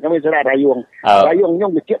bawin, kami serak rayung. Rayung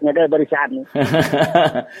nyong kecil ngada barisan.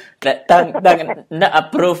 Tang nak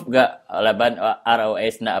approve gak laban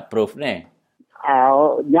ROS nak approve ni?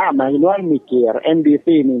 Manuan mikir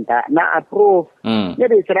NDC minta nak approve.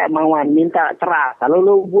 Jadi serak mawan minta teras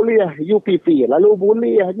lalu boleh UPP lalu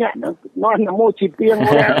boleh namo cipiang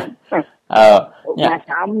orang.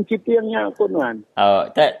 Macam cipiangnya kunuan.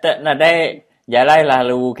 Tak nadai jalai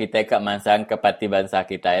lalu kita kat mansang ke parti bangsa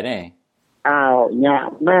kita ni.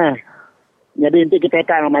 Jadi nanti kita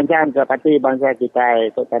akan mancang ke parti bangsa kita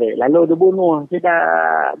itu tarik. Lalu dibunuh tidak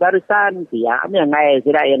barisan siap yang ngai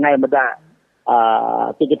tidak yang ngai bedak.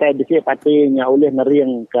 Kita bisa patinya oleh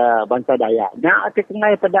ngering ke bangsa Dayak. Nak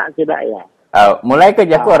kenai pedak tidak ya. Mulai ke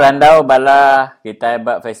jaku randau bala kita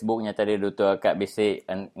buat Facebooknya tadi dutu kat bisik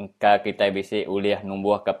engka kita bisik oleh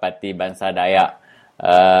numbuh ke parti bangsa Dayak.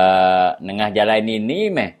 Nengah jalan ini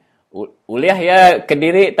meh. Uliah ya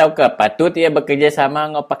Kediri tahu ke patut ia bekerjasama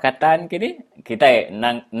dengan pakatan kini. Kita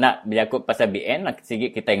nak berjakut pasal BN nak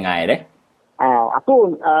sikit kita ngai deh.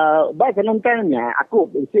 Aku baca nontonnya aku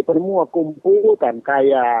isi penemu aku kumpulan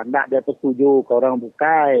kaya nak dia tersetuju ke orang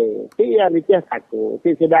bukai. Si yang dicas aku.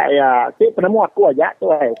 Si tidak ya si penemu aku aja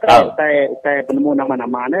tu saya penemu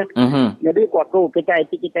nama-nama ni. Jadi aku kita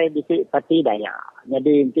bisi parti Dayak.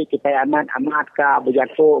 Jadi nanti kita amat ke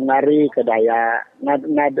berjatuh ngari ke Dayak,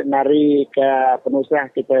 ngari ke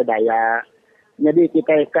penusah kita Dayak. Jadi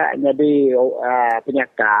kita jadi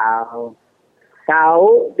penyakal.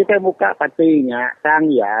 Tahu kita buka partinya, sang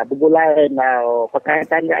ya, begulai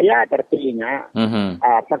Pakatan Rakyat artinya,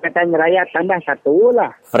 Pakatan Rakyat tambah satu lah.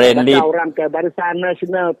 Friendly. Orang ke Barisan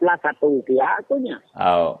Nasional plus satu pihak akunya.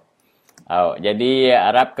 Jadi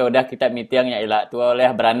harap ke udah kita meeting yang elak tu oleh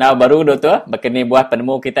berandau baru tu, berkeni buah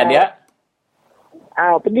penemu kita dia.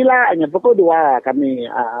 Pergilah, pukul 2 kami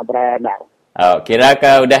berandau. Kira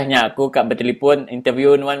ke udahnya aku kat bertelefon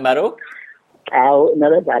interview nuan baru?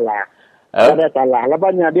 Nada salah. Ada salah.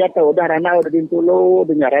 Labanya dia tahu dah randau dari Tulu,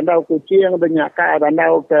 dengan randau Kucing, dengan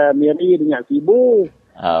randau ke Miri, dengan Sibu.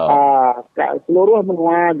 Seluruh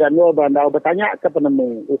menua dan randau bertanya ke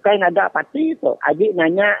penemu. Ukai ada parti tu. Adik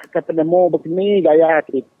nanya ke penemu begini gaya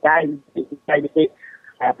kita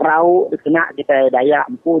perahu kena kita Dayak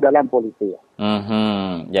empu dalam politik.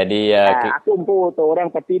 Jadi aku empu tu orang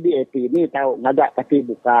parti DAP ni tahu ngagak parti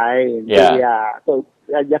bukai. Ya. So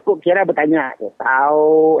Jakub kira bertanya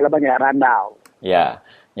tahu lah banyak randau. Ya.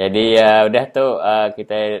 Jadi udah tu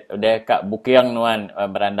kita udah kat Bukiang nuan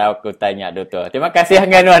berandau aku tanya tu. Terima kasih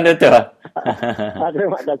dengan nuan tu.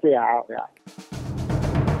 Terima kasih ya.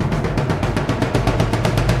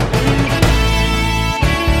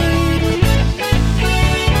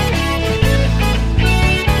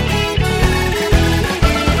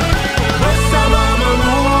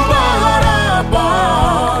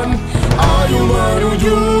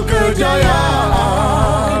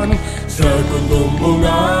 Kejayaan sekuntum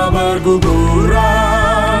bunga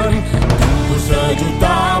berguguran tunggu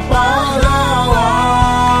sejuta pahlawan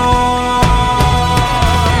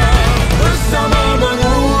bersama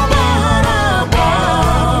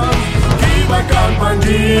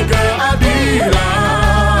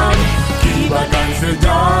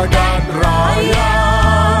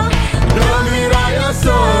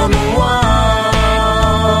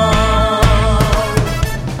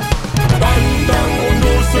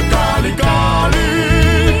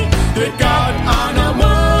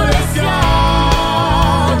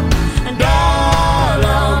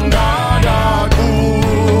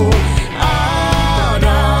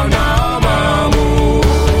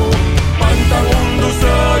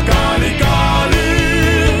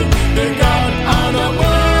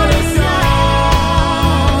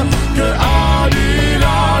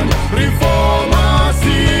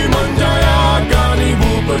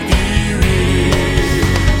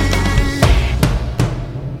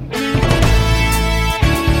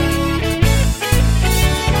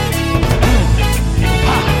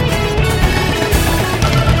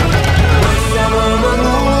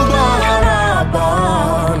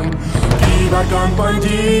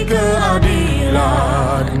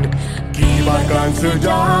Tibakan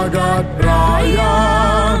sejagat raya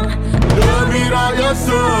demi rakyat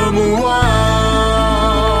semua.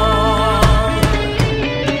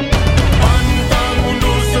 Pantang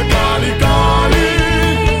mundur sekali-kali,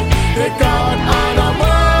 tekad anak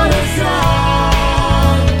Malaysia.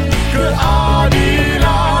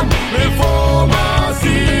 Keadilan,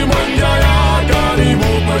 reformasi menjayakan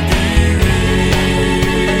Ibu Pertiwi.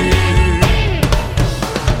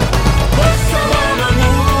 Bersama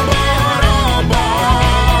mengubah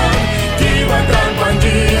harapan, tibakan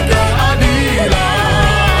panji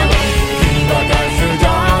keadilan, tibakan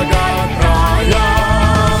sejagat raya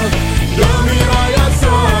demi rakyat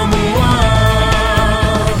semua,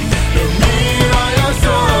 demi rakyat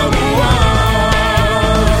semua,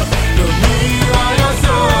 demi rakyat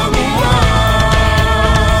semua.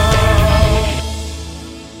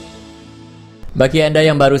 Bagi anda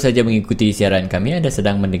yang baru saja mengikuti siaran kami, anda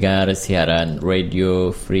sedang mendengar siaran Radio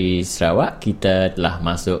Free Sarawak. Kita telah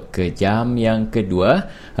masuk ke jam yang kedua.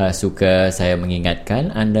 Suka saya mengingatkan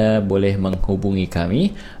anda boleh menghubungi kami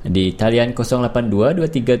di talian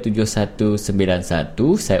 082-237191.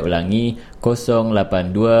 Saya ulangi,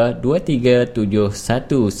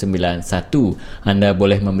 082-237191. Anda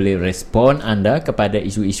boleh memberi respon anda kepada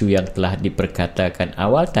isu-isu yang telah diperkatakan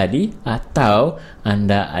awal tadi, atau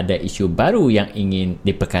anda ada isu baru yang ingin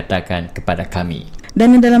diperkatakan kepada kami.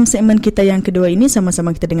 Dan dalam segmen kita yang kedua ini,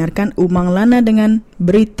 sama-sama kita dengarkan Umang Lana dengan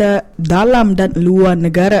berita dalam dan luar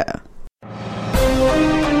negara.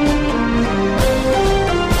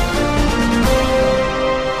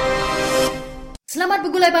 Selamat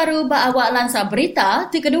bergulai baru awak lansa berita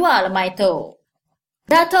di kedua lemai itu.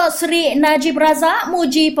 Datuk Seri Najib Razak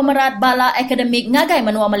muji pemerat Bala Akademik Ngagai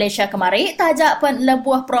Menua Malaysia kemari tajak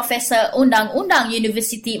penlebuh Profesor Undang-Undang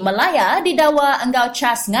Universiti Melaya didakwa enggau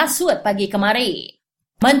cas ngasut pagi kemari.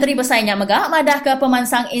 Menteri Besarnya megak madah ke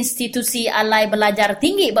pemansang institusi alai belajar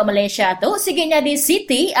tinggi di Malaysia tu sigitnya di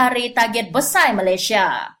Siti hari target besar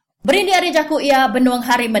Malaysia. Berindi hari jaku ia Benung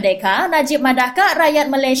Hari Merdeka, Najib madah ke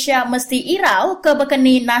rakyat Malaysia mesti irau ke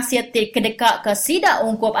bekeni nasihat kedekak ke sidak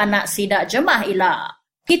ungkup anak sidak jemaah ila.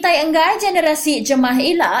 Kita enggai generasi jemaah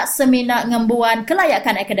ila semina ngembuan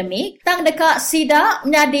kelayakan akademik tang dekat sidak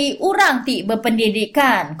menjadi orang ti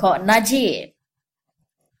berpendidikan kok Najib.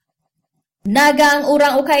 Nagang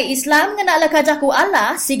orang ukai Islam ngena lekajaku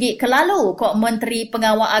Allah sigit kelalu kok Menteri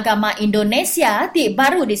Pengawal Agama Indonesia ti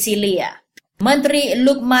baru disilia. Menteri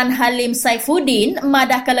Luqman Halim Saifuddin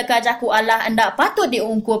madah ke lekajaku Allah hendak patut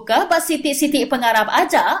diungkup ke bak siti-siti pengarap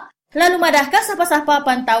aja, lalu madah ke siapa-siapa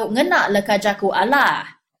pantau ngena lekajaku Allah.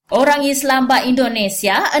 Orang Islam ba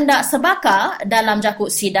Indonesia hendak sebaka dalam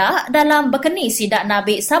jakuk sidak, dalam bekeni sidak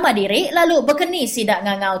Nabi sama diri, lalu bekeni sidak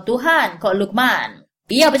ngangau Tuhan, kok Luqman.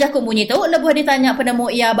 Ia berjakuk bunyi tu, lebuh ditanya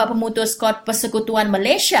penemu ia bak pemutus Kod Persekutuan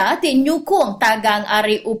Malaysia ti nyukung tagang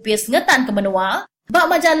Ari Upis ngetan ke menua,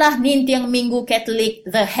 bak majalah Nintiang Minggu Katolik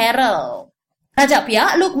The Herald. Rajak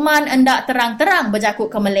pihak, Luqman hendak terang-terang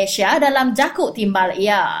berjakuk ke Malaysia dalam jakuk timbal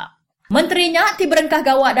ia. Menterinya ti berengkah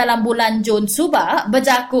gawak dalam bulan Jun Subah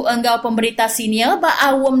berjakuk enggau pemberita senior bak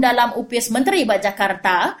awam dalam upis Menteri bak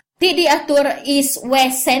Jakarta ti diatur East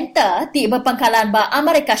West Center ti berpangkalan bak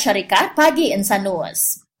Amerika Syarikat pagi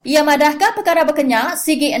Insanus. Ia madahkah perkara berkenyak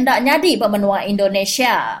sigi endak nyadi bermenua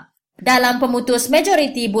Indonesia. Dalam pemutus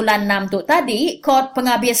majoriti bulan 6 tu tadi, Kod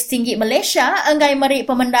Penghabis Tinggi Malaysia enggai meri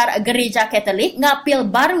pemendar Gereja Katolik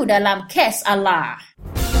ngapil baru dalam kes Allah.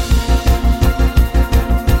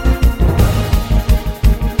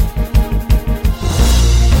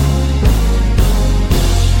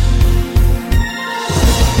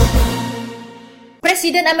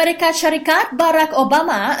 Presiden Amerika Syarikat Barack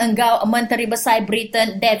Obama enggau Menteri Besar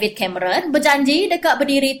Britain David Cameron berjanji dekat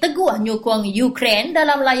berdiri teguh nyukung Ukraine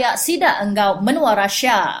dalam layak sidak enggau menua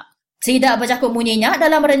Russia. Sidak berjakuk bunyinya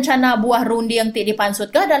dalam rencana buah rundi yang dipansut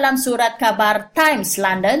ke dalam surat khabar Times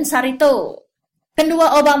London sarito.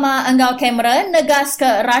 Kedua Obama enggau Cameron negas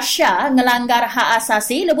ke Russia ngelanggar hak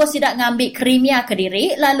asasi lebuh sidak ngambil Crimea ke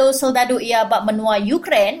diri, lalu seldadu ia bak menua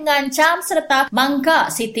Ukraine ngancam serta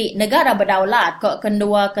mangka siti negara berdaulat kok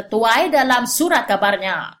kedua ketuai dalam surat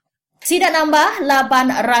kabarnya. Sidak nambah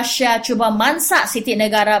laban Russia cuba mansak siti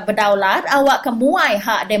negara berdaulat awak kemuai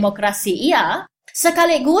hak demokrasi ia,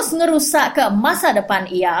 sekaligus ngerusak ke masa depan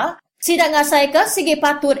ia. Sidak ngasai ke sigi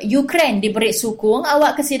patut Ukraine diberi sukung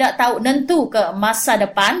awak ke sidak tahu nentu ke masa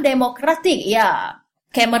depan demokratik ia.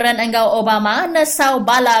 Cameron enggau Obama nesau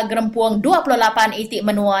bala gerempuang 28 itik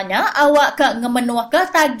menuanya awak ke ngemenua ke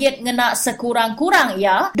target ngena sekurang-kurang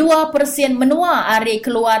ia 2% menua hari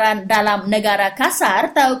keluaran dalam negara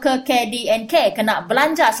kasar tau ke KDNK kena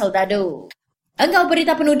belanja seldadu. Engkau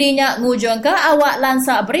berita penudinya ngujung ke awak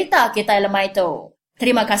lansak berita kita lemai tu.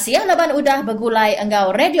 Terima kasih laban udah bergulai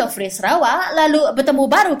engkau Radio Free Sarawak, lalu bertemu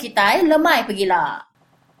baru kita lemai pergilah.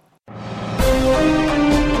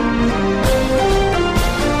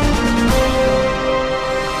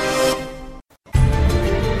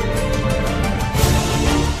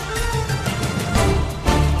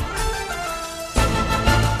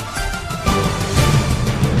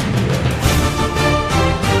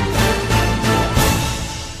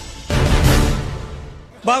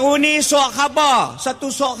 Baru ni satu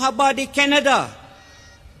suak khabar di Kanada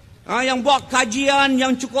yang buat kajian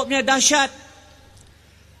yang cukupnya dahsyat.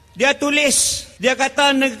 Dia tulis, dia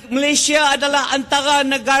kata Malaysia adalah antara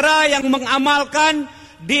negara yang mengamalkan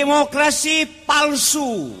demokrasi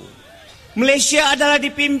palsu. Malaysia adalah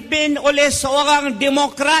dipimpin oleh seorang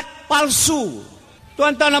demokrat palsu.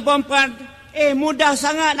 Tuan-tuan dan puan-puan, mudah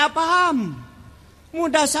sangat nak faham.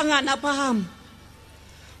 Mudah sangat nak faham.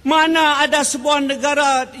 Mana ada sebuah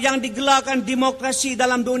negara yang digelarkan demokrasi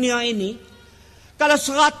dalam dunia ini, kalau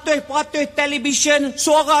 100% televisyen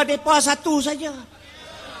suara mereka satu saja.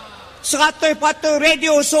 100%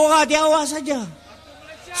 radio suara dia awak saja.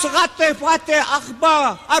 100%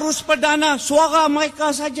 akhbar arus perdana suara mereka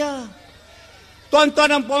saja. Tuan-tuan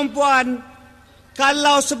dan puan-puan,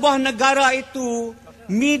 kalau sebuah negara itu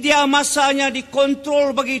media masanya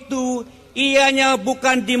dikontrol begitu, ianya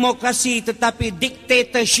bukan demokrasi tetapi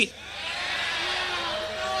dictatorship.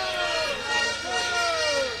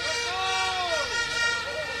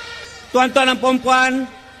 Tuan-tuan dan puan-puan,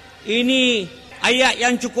 ini ayat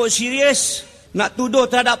yang cukup serius. Nak tuduh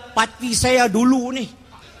terhadap parti saya dulu ni.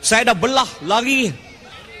 Saya dah belah, lari.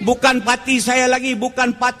 Bukan parti saya lagi,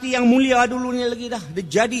 bukan parti yang mulia dulu ni lagi dah.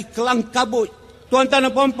 Dia jadi kelang kabut. Tuan-tuan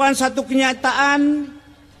dan puan-puan, satu kenyataan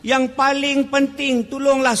yang paling penting,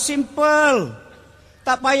 tolonglah simple.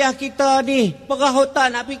 Tak payah kita ni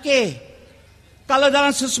perahutan nak fikir. Kalau dalam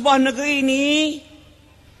sebuah negeri ni,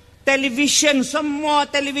 televisyen, semua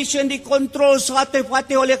televisyen dikontrol 100%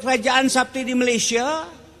 oleh kerajaan seperti di Malaysia.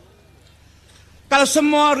 Kalau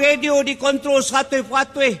semua radio dikontrol 100%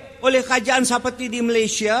 oleh kerajaan seperti di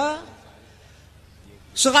Malaysia,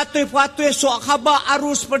 100% suak khabar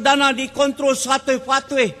arus perdana dikontrol 100%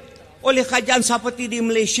 oleh kerajaan seperti di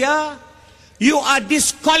Malaysia, you are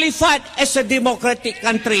disqualified as a democratic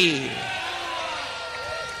country.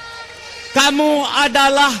 Kamu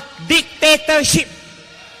adalah dictatorship.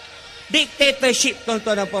 Dictatorship,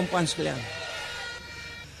 tuan-tuan dan puan-puan sekalian.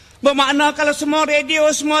 Bermakna kalau semua radio,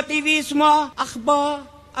 semua TV, semua akhbar,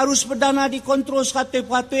 arus perdana dikontrol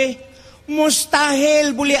 100%,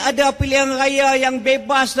 mustahil boleh ada pilihan raya yang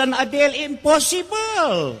bebas dan adil.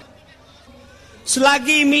 Impossible.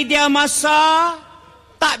 Selagi media massa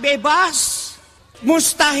tak bebas,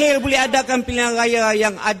 mustahil boleh adakan pilihan raya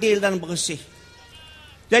yang adil dan bersih.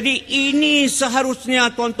 Jadi ini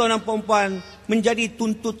seharusnya, tuan-tuan dan puan-puan, menjadi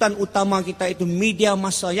tuntutan utama kita, itu media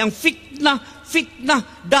massa yang fitnah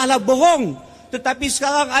dahlah bohong. Tetapi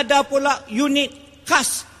sekarang ada pula unit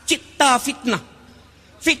khas cipta fitnah.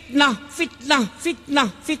 Fitnah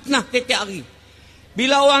setiap hari.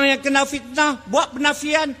 Bila orang yang kena fitnah buat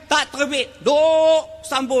penafian, tak terbit, duk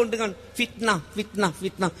sambung dengan fitnah.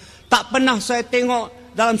 Tak pernah saya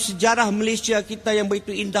tengok dalam sejarah Malaysia kita yang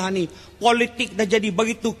begitu indah ni, politik dah jadi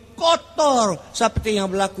begitu kotor seperti yang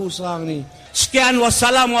berlaku sekarang ni. Sekian,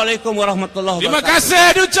 wassalamualaikum warahmatullahi wabarakatuh. Terima kasih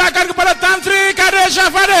diucapkan kepada Tan Sri Kadir Shah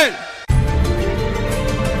Fadil.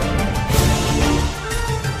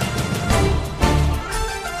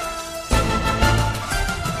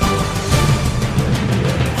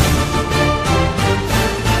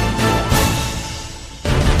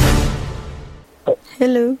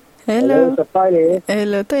 Hello.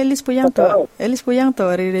 Hello, tu Elis Puyanto. Elis Puyanto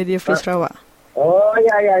dari Radio Free Sarawak. Oh,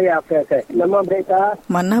 ya. Okey. Nama berita?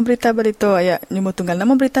 Mana berita berito? Ya, nyumur tunggal. Nama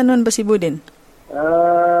berita non Basibudin.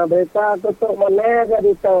 Berita tutup mana ke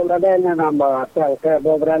berita ada nama yang ke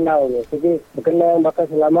berandau ni. Jadi berkenaan bakal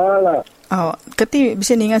selama lah. Oh, keti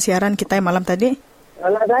bisa ningan siaran kita malam tadi?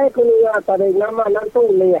 Anak saya kuliah tadi nama nantung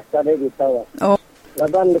lihat tadi kita. Oh.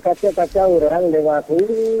 Laban dikaca-kaca orang dengan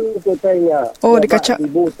kita ya. Oh, dikaca.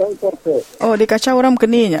 Oh, dikaca orang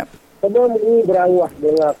keninya. Sebelum ini berawah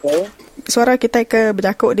dengan ke. Suara kita ke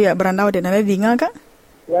berjakuk dia berandau dia nanti dengar kak?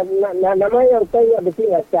 Nama yang tanya besi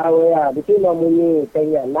ngacau ya, besi memunyi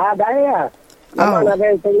tanya. Nada ya. Nama nada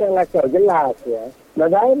yang tanya ngacau jelas ya.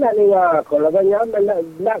 Nada yang nak dengar kalau banyak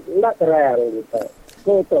nak terang gitu.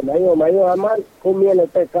 Itu mayu aman kumian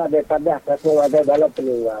teka daripada kasih ada dalam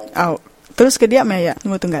peningan. Oh. Terus ke dia ya,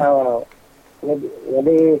 tunggu tunggal. Oh.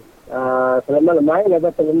 Jadi selama lemai ada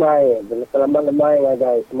pelemai, selama lemai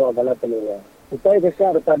ada semua dalam peningan. Kita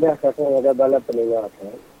besar pada kakak ada bala pendengar.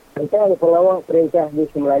 Tentang pelawak perintah di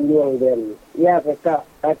Semelanjung dan ia kakak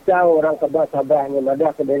kacau orang Sabah Sabahnya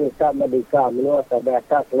madah ke dari Kak Madika menua Sabah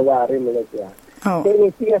tak keluar dari Malaysia. Ini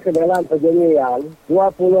ke dalam perjanjian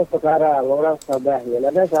 20 perkara orang Sabahnya.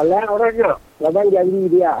 Ada salah orangnya. Laban janji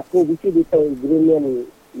dia aku bisa ditahu agreement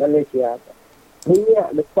Malaysia.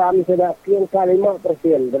 Minyak depan sudah sekian kali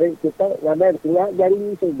 5%. Dari kita ada punya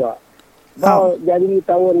janji coba. Janji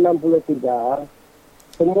tahun 63.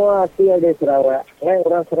 Semua hasil di Sarawak.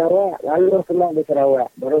 Orang Sarawak lalu kena di Sarawak.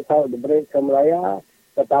 Baru tahu diberi ke Melaya.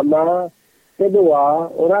 Pertama. Kedua,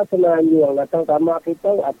 orang Semenanjung datang sama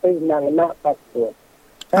kita apa nak pasport.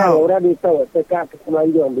 Orang ditahu dekat ke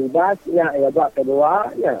Semenanjung bebas. Ya buat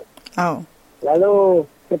kedua. Ya. Lalu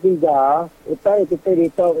ketiga, kita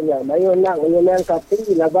ditahu mayu nak menyemang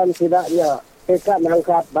kati laban tidaknya. Dekat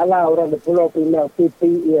nangkap bala orang di Pulau Pinang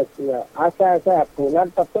PPS ya. Asal saya aku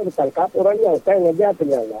nak patut ditangkap orangnya saya ngejar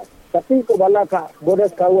penjaga. Tapi ko bala ka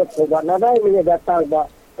bodas kawat ko ba nadai menyedatang ba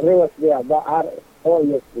rewas dia ba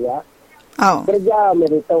yes dia. Kerja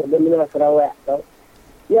merita di Menua Sarawak tu.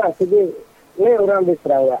 Ya segi ni orang di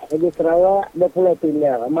Sarawak. Di Sarawak di Pulau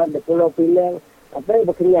Pinang, amat di Pulau Pinang apa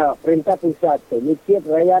bekerja perintah pusat tu. Mikir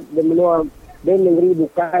rakyat di Menua di negeri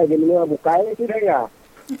bukai di Menua bukai tidak ya.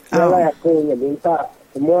 Kalau aku minta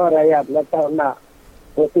semua rakyat nak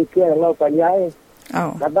berfikir mau panjai.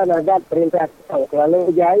 Nada perintah tahu kalau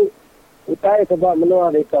jai kita coba menua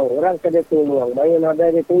itu orang kena tolong. Bayi nada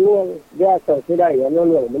ditolong dia tahu sudah ya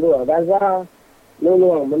nolong menua Gaza,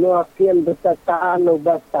 nolong menua kian bertahan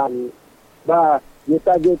ubatan. Bah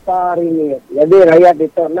juta-juta ringgit. Jadi rakyat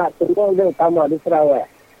itu nak tolong dia utama di Sarawak.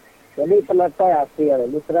 Jadi penata hasil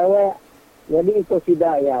di Sarawak. Jadi itu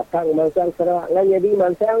tidak ya, Kang Mansang Sarawak. Jadi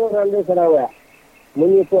Mansang orang di Sarawak.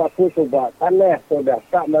 Menipu aku coba, tanah sudah,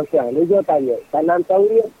 Kak Mansang. Dia tanya, tanam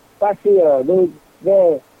tahu pasti ya,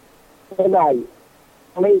 dia senai.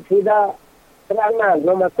 Dia tidak terangan,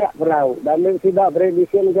 nama tak perahu. Dan dia tidak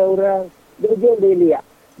beredisin ke orang. Dia lihat.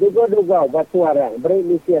 Duga-duga batu orang,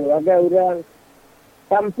 beredisin warga orang.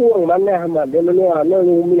 Kampung mana hamad, dia menua, no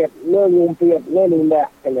nyumpiat, no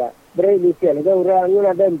limbak. Beredisin ke orang,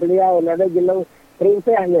 ada beliau, ada jenang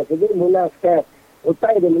perintahnya. Jadi munaskan,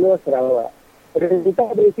 utai di Menua Sarawak. Perintah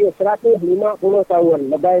berisi 150 tahun,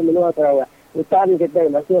 lebih Menua Sarawak. Hutan kita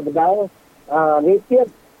masih berdau. Retiap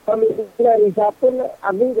kami risap pun,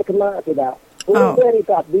 abang kena tidak. Untuk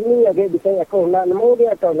risap, bini ya bisa aku nak nemu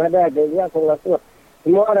dia atau nada dia aku ngasih.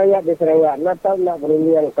 Semua rakyat di Sarawak, nak tahu nak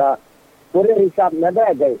berundian ke. Pura risap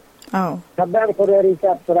nada aja. Kadang pura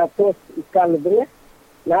risap 100 ikan lebih.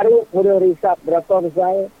 Naruh pura risap berapa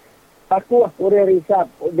besar. Aku pura risap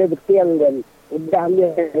udah bertiang dan udah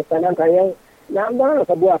ambil kesanan saya. Nambah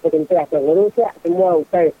sebuah perintah merusak semua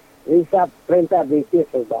utai risap perintah bisnis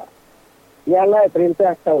coba. Yang lain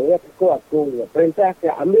perintah tahu ya aku ya. Perintah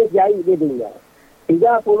saya ambil jahit di dunia.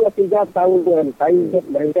 33 tahun saya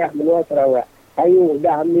merintah Menua Sarawak. Saya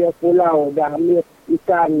udah ambil pulau, udah ambil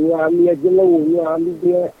ikan, ambil jelu,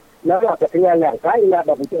 ambil nama ketinggalan. Saya nak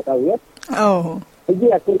berpucuk tahu ya. Jadi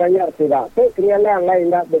aku tanya tidak. Ketinggalan lain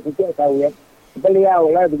nak berpucuk tahu ya. Beliau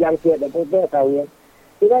lah berjangkit berpucuk tahu ya.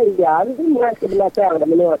 Tidak ideal, itu mengasih belakang dan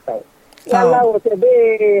Menua tahu. Kalau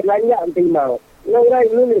sebab lanjak timau. Orang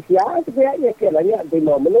Indonesia sebenarnya ke lanjak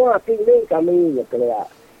timau. Menua ini kami ya keluar.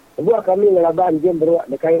 Sebuah kami ngelaban jem beruak,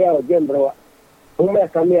 dekayau jem beruak. Rumah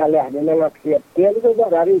kami alah dengan siap. Dia itu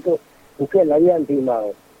dari itu bukan lanjak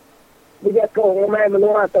timau. Bila kau rumah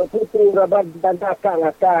Menua atau putri rabat dan takang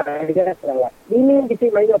akar. Ini bisa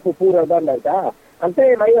main pupu rabat dan tak.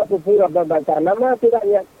 Antai main pupu rabat dan tak. Nama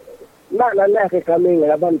tidaknya nak nanah ke kami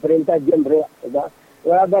ngelaban perintah jem beruak.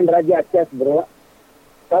 Ngelaban Raja Aceh beruak.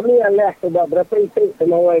 Kami alah sebab berapa itu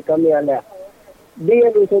semua kami alah.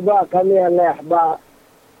 Dia cuba kami alah bak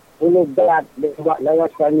ulu berat sebab nama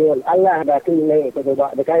Spanyol. Allah dah kini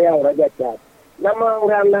sebab dekayau Raja Aceh. Nama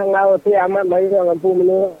orang nak ngau tu amat bayar lampu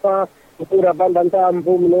Menua. Itu raban bantah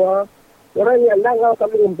lampu Menua. Orang yang nak ngau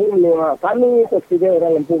kami lampu Menua. Kami itu tidak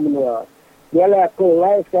orang lampu Menua. Dialah aku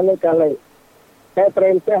lain sekali-kali. Saya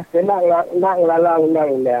perintah saya nak ngelalang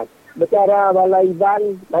undang-undang. Bicara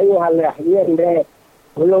balaiban, bayu halah. Ia dia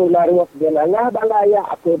belum naruh dia nanya balaya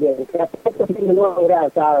aku dia. Kata Menua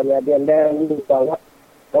orang asalnya dia bawa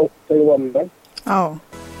kau keluar kan.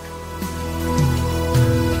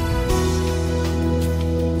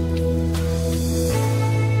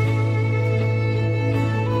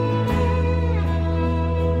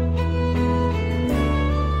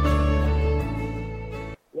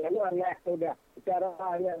 Sudah cara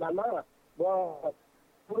yang lama bos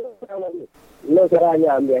lo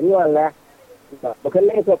caranya ambil ni lah bukan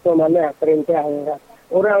ni tu mana perintah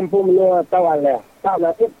orang pun menua tawal tak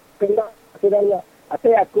nanti kena sedangnya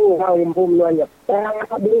aku mau pun menuanya tang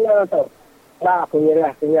bina tu lah aku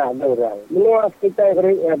nyerah punya ada orang menua kita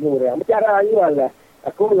beri ada orang bicara ayulah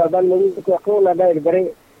aku laban aku ladai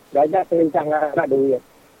beri gajah perintah ngara duit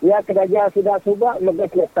ya kerja sudah subak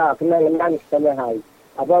megas letak kena lengan sama hai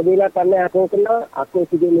apabila tanah aku kena aku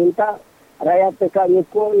sudah minta rakyat tekak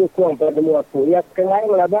nyukung pada demu aku ya kenai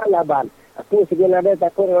laban aku segini ada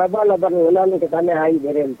takut laban lengan ke tanah hai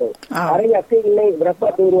beren tu hari aku ini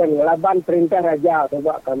berapa turun laban perintah raja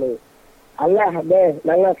sebab kami Allah deh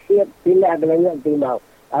nangak siap pilih dengan timau.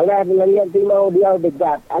 Allah dengan timau dia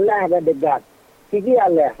dekat. Allah ada dekat. Sigi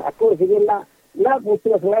Allah. Aku sigi nak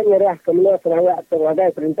putus nyerah ke menua Sarawak tu ada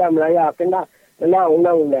perintah Melaya kena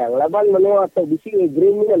undang-undang. Laban menua tu bisi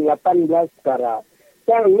agreement 18 perkara.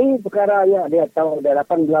 Sekarang ni perkaranya dia tahu ada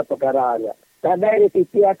 18 perkaranya. Tak ada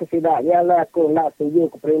revisi ke sidaknya lah aku nak setuju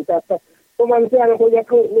ke perintah tu. Pemansiang aku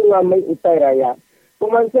jaku ni ngambil utai rakyat.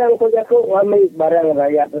 Pemansiang aku jaku ngambil barang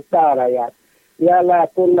rakyat, besar rakyat. Ialah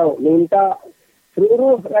aku nak minta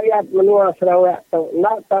seluruh rakyat menua Sarawak tu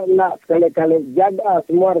nak sekali-kali jaga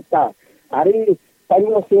semua reta. Hari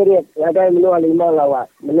Tanjung Sirit ada menua 5 lawas.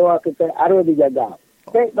 Menua kita harus dijaga.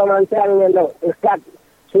 Tapi pemansiang yang dekat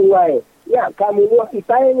sungai. Ya, kami menua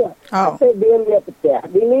kitanya. Tapi dia pecah.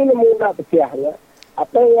 Ini mudah pecahnya.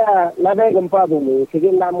 Apa ya, nadai gempa bumi.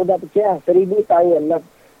 Sikit nak mudah pecah. 1000 tahun.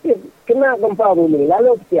 Kena gempa bumi.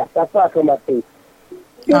 Lalu pecah. Siapa akan mati?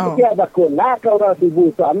 Pecah bakun. Nak orang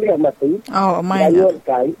 1000 tu ambil mati. Layut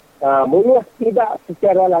kain. Mudah tidak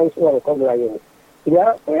secara langsung kau melayani.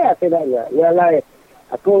 Ya, tidaknya. Ya lain.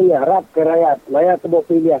 Aku harap ke rakyat. Maya tebuk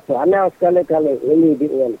pilih. So, anak sekali-kali. Ini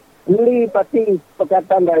diin. Beli pati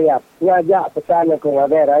Pakatan Rakyat. Ngajak pesan aku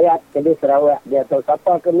ngabai rakyat. Jadi Sarawak. Dia tahu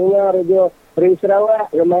siapa kenunya radio. Free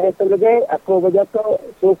Sarawak, lemari terlebih, aku berjatuh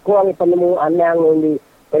sukong penemu anang undi.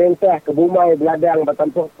 Perintah ke Bumai Beladang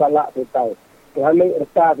bertempuk salak kita. Kami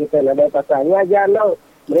reta kita ada pasal. Ni aja nak.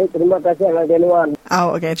 Beri terima kasih lah Denuan.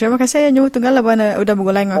 Okay. Terima kasih Nyu Tunggal lah udah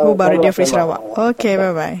bergulai dengan aku baru Radio Free Sarawak. Okay,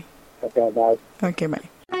 bye-bye. Okay, bye. Okay, bye.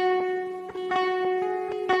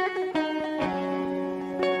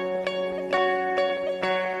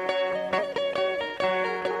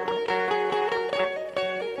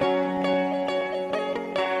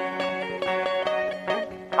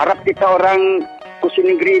 Harap kita orang Kursi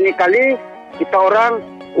Negeri ini kali, kita orang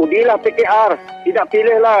udilah PKR. Tidak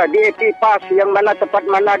pilihlah DAP PAS yang mana tempat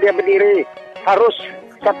mana dia berdiri. Harus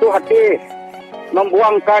satu hati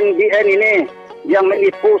membuangkan BN ini yang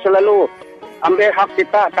menipu selalu. Ambil hak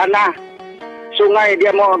kita, tanah, sungai dia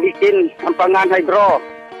mau bikin empangan hidro.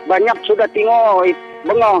 Banyak sudah tengok,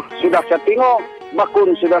 Bengoh sudah saya tengok,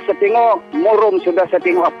 Bakun sudah saya tengok, Murum sudah saya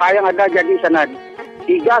tengok. Apa yang ada jadi sana.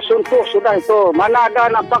 3 suntuk sudah itu. Mana ada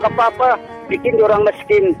nampak apa-apa, bikin orang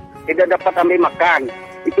miskin, tidak dapat ambil makan.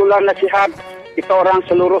 Itulah nasihat kita orang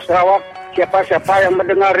seluruh Sarawak. Siapa-siapa yang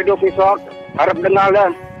mendengar Radio Free Sarawak, harap dengarlah,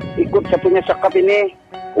 ikut satunya sekap ini.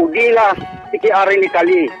 Udilah PKR ini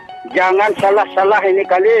kali. Jangan salah-salah ini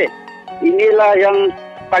kali. Inilah yang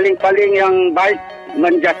paling-paling yang baik,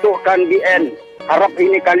 menjatuhkan BN. Harap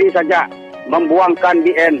ini kali saja, membuangkan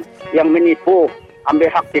BN yang menipu, ambil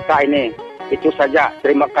hak kita ini. Itu saja.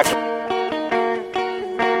 Terima kasih.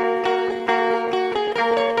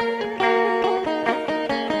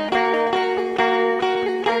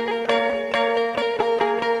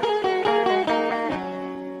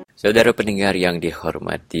 Saudara pendengar yang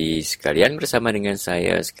dihormati sekalian, bersama dengan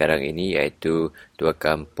saya sekarang ini iaitu Tua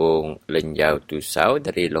Kampung Lenjau Tusau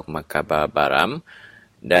dari Lok Makaba Baram.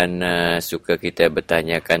 Dan suka kita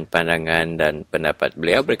bertanyakan pandangan dan pendapat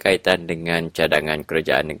beliau berkaitan dengan cadangan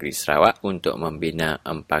Kerajaan Negeri Sarawak untuk membina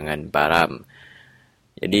empangan Baram.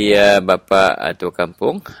 Jadi Bapa Tua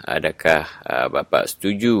Kampung, adakah Bapa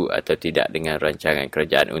setuju atau tidak dengan rancangan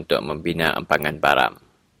kerajaan untuk membina empangan Baram?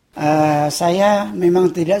 Saya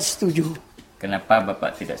memang tidak setuju. Kenapa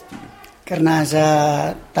Bapa tidak setuju? Karena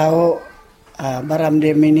saya tahu Baram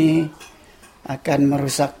Dam ini akan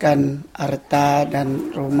merusakkan harta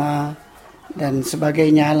dan rumah dan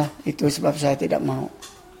sebagainya lah. Itu sebab saya tidak mau.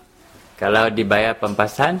 Kalau dibayar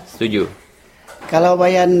pampasan, setuju? Kalau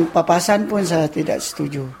bayar papasan pun saya tidak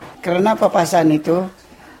setuju. Karena papasan itu,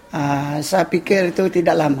 saya pikir itu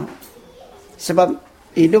tidak lama. Sebab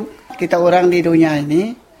hidup kita orang di dunia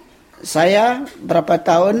ini, saya berapa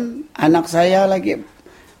tahun, anak saya lagi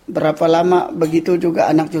berapa lama, begitu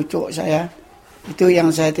juga anak cucu saya. Itu yang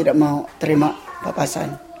saya tidak mau terima papasan.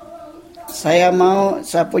 Saya mau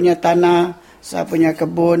saya punya tanah, saya punya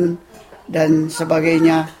kebun dan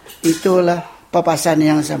sebagainya. Itulah papasan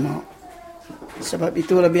yang saya mau. Sebab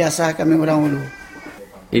itulah biasa kami orang Ulu.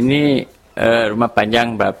 Ini Rumah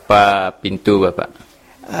panjang berapa pintu Bapak?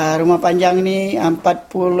 Rumah panjang ni 42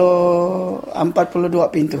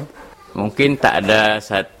 pintu. Mungkin tak ada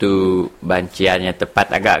satu bancian yang tepat.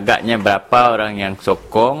 Agak-agaknya berapa orang yang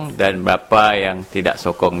sokong dan berapa yang tidak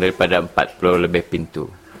sokong daripada 40 lebih pintu?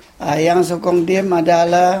 Yang sokong diam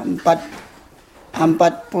adalah 40%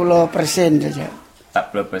 saja.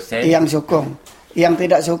 40%? Yang sokong. Yang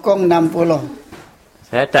tidak sokong 60%.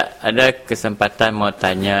 Saya tak ada kesempatan mau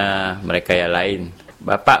tanya mereka yang lain.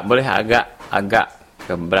 Bapak boleh agak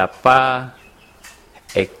ke berapa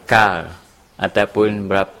ekar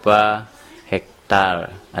ataupun berapa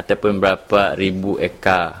hektar ataupun berapa ribu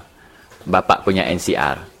ekar Bapak punya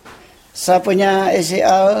NCR? Saya punya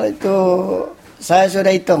NCR itu saya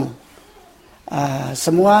sudah hitung.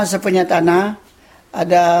 Semua saya punya tanah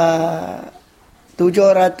ada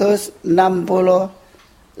 765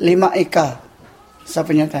 ekar. Saya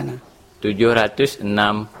punya tanah 765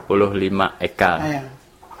 ekar. Ya.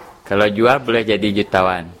 Kalau jual boleh jadi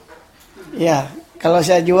jutawan. Ya, kalau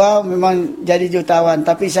saya jual memang jadi jutawan,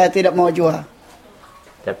 tapi saya tidak mau jual.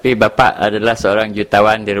 Tapi Bapak adalah seorang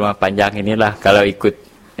jutawan di rumah panjang inilah kalau ikut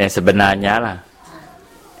yang sebenarnya lah.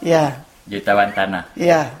 Ya. Jutawan tanah.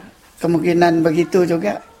 Ya, kemungkinan begitu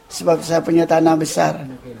juga sebab saya punya tanah besar.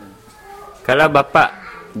 Kalau Bapak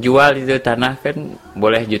jual itu tanah kan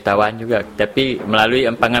boleh jutawan juga. Tapi melalui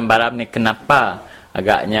empangan baram ni kenapa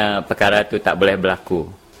agaknya perkara itu tak boleh berlaku?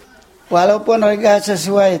 Walaupun harga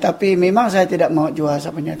sesuai, tapi memang saya tidak mau jual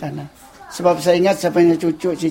saya punya tanah. Sebab saya ingat saya punya cucu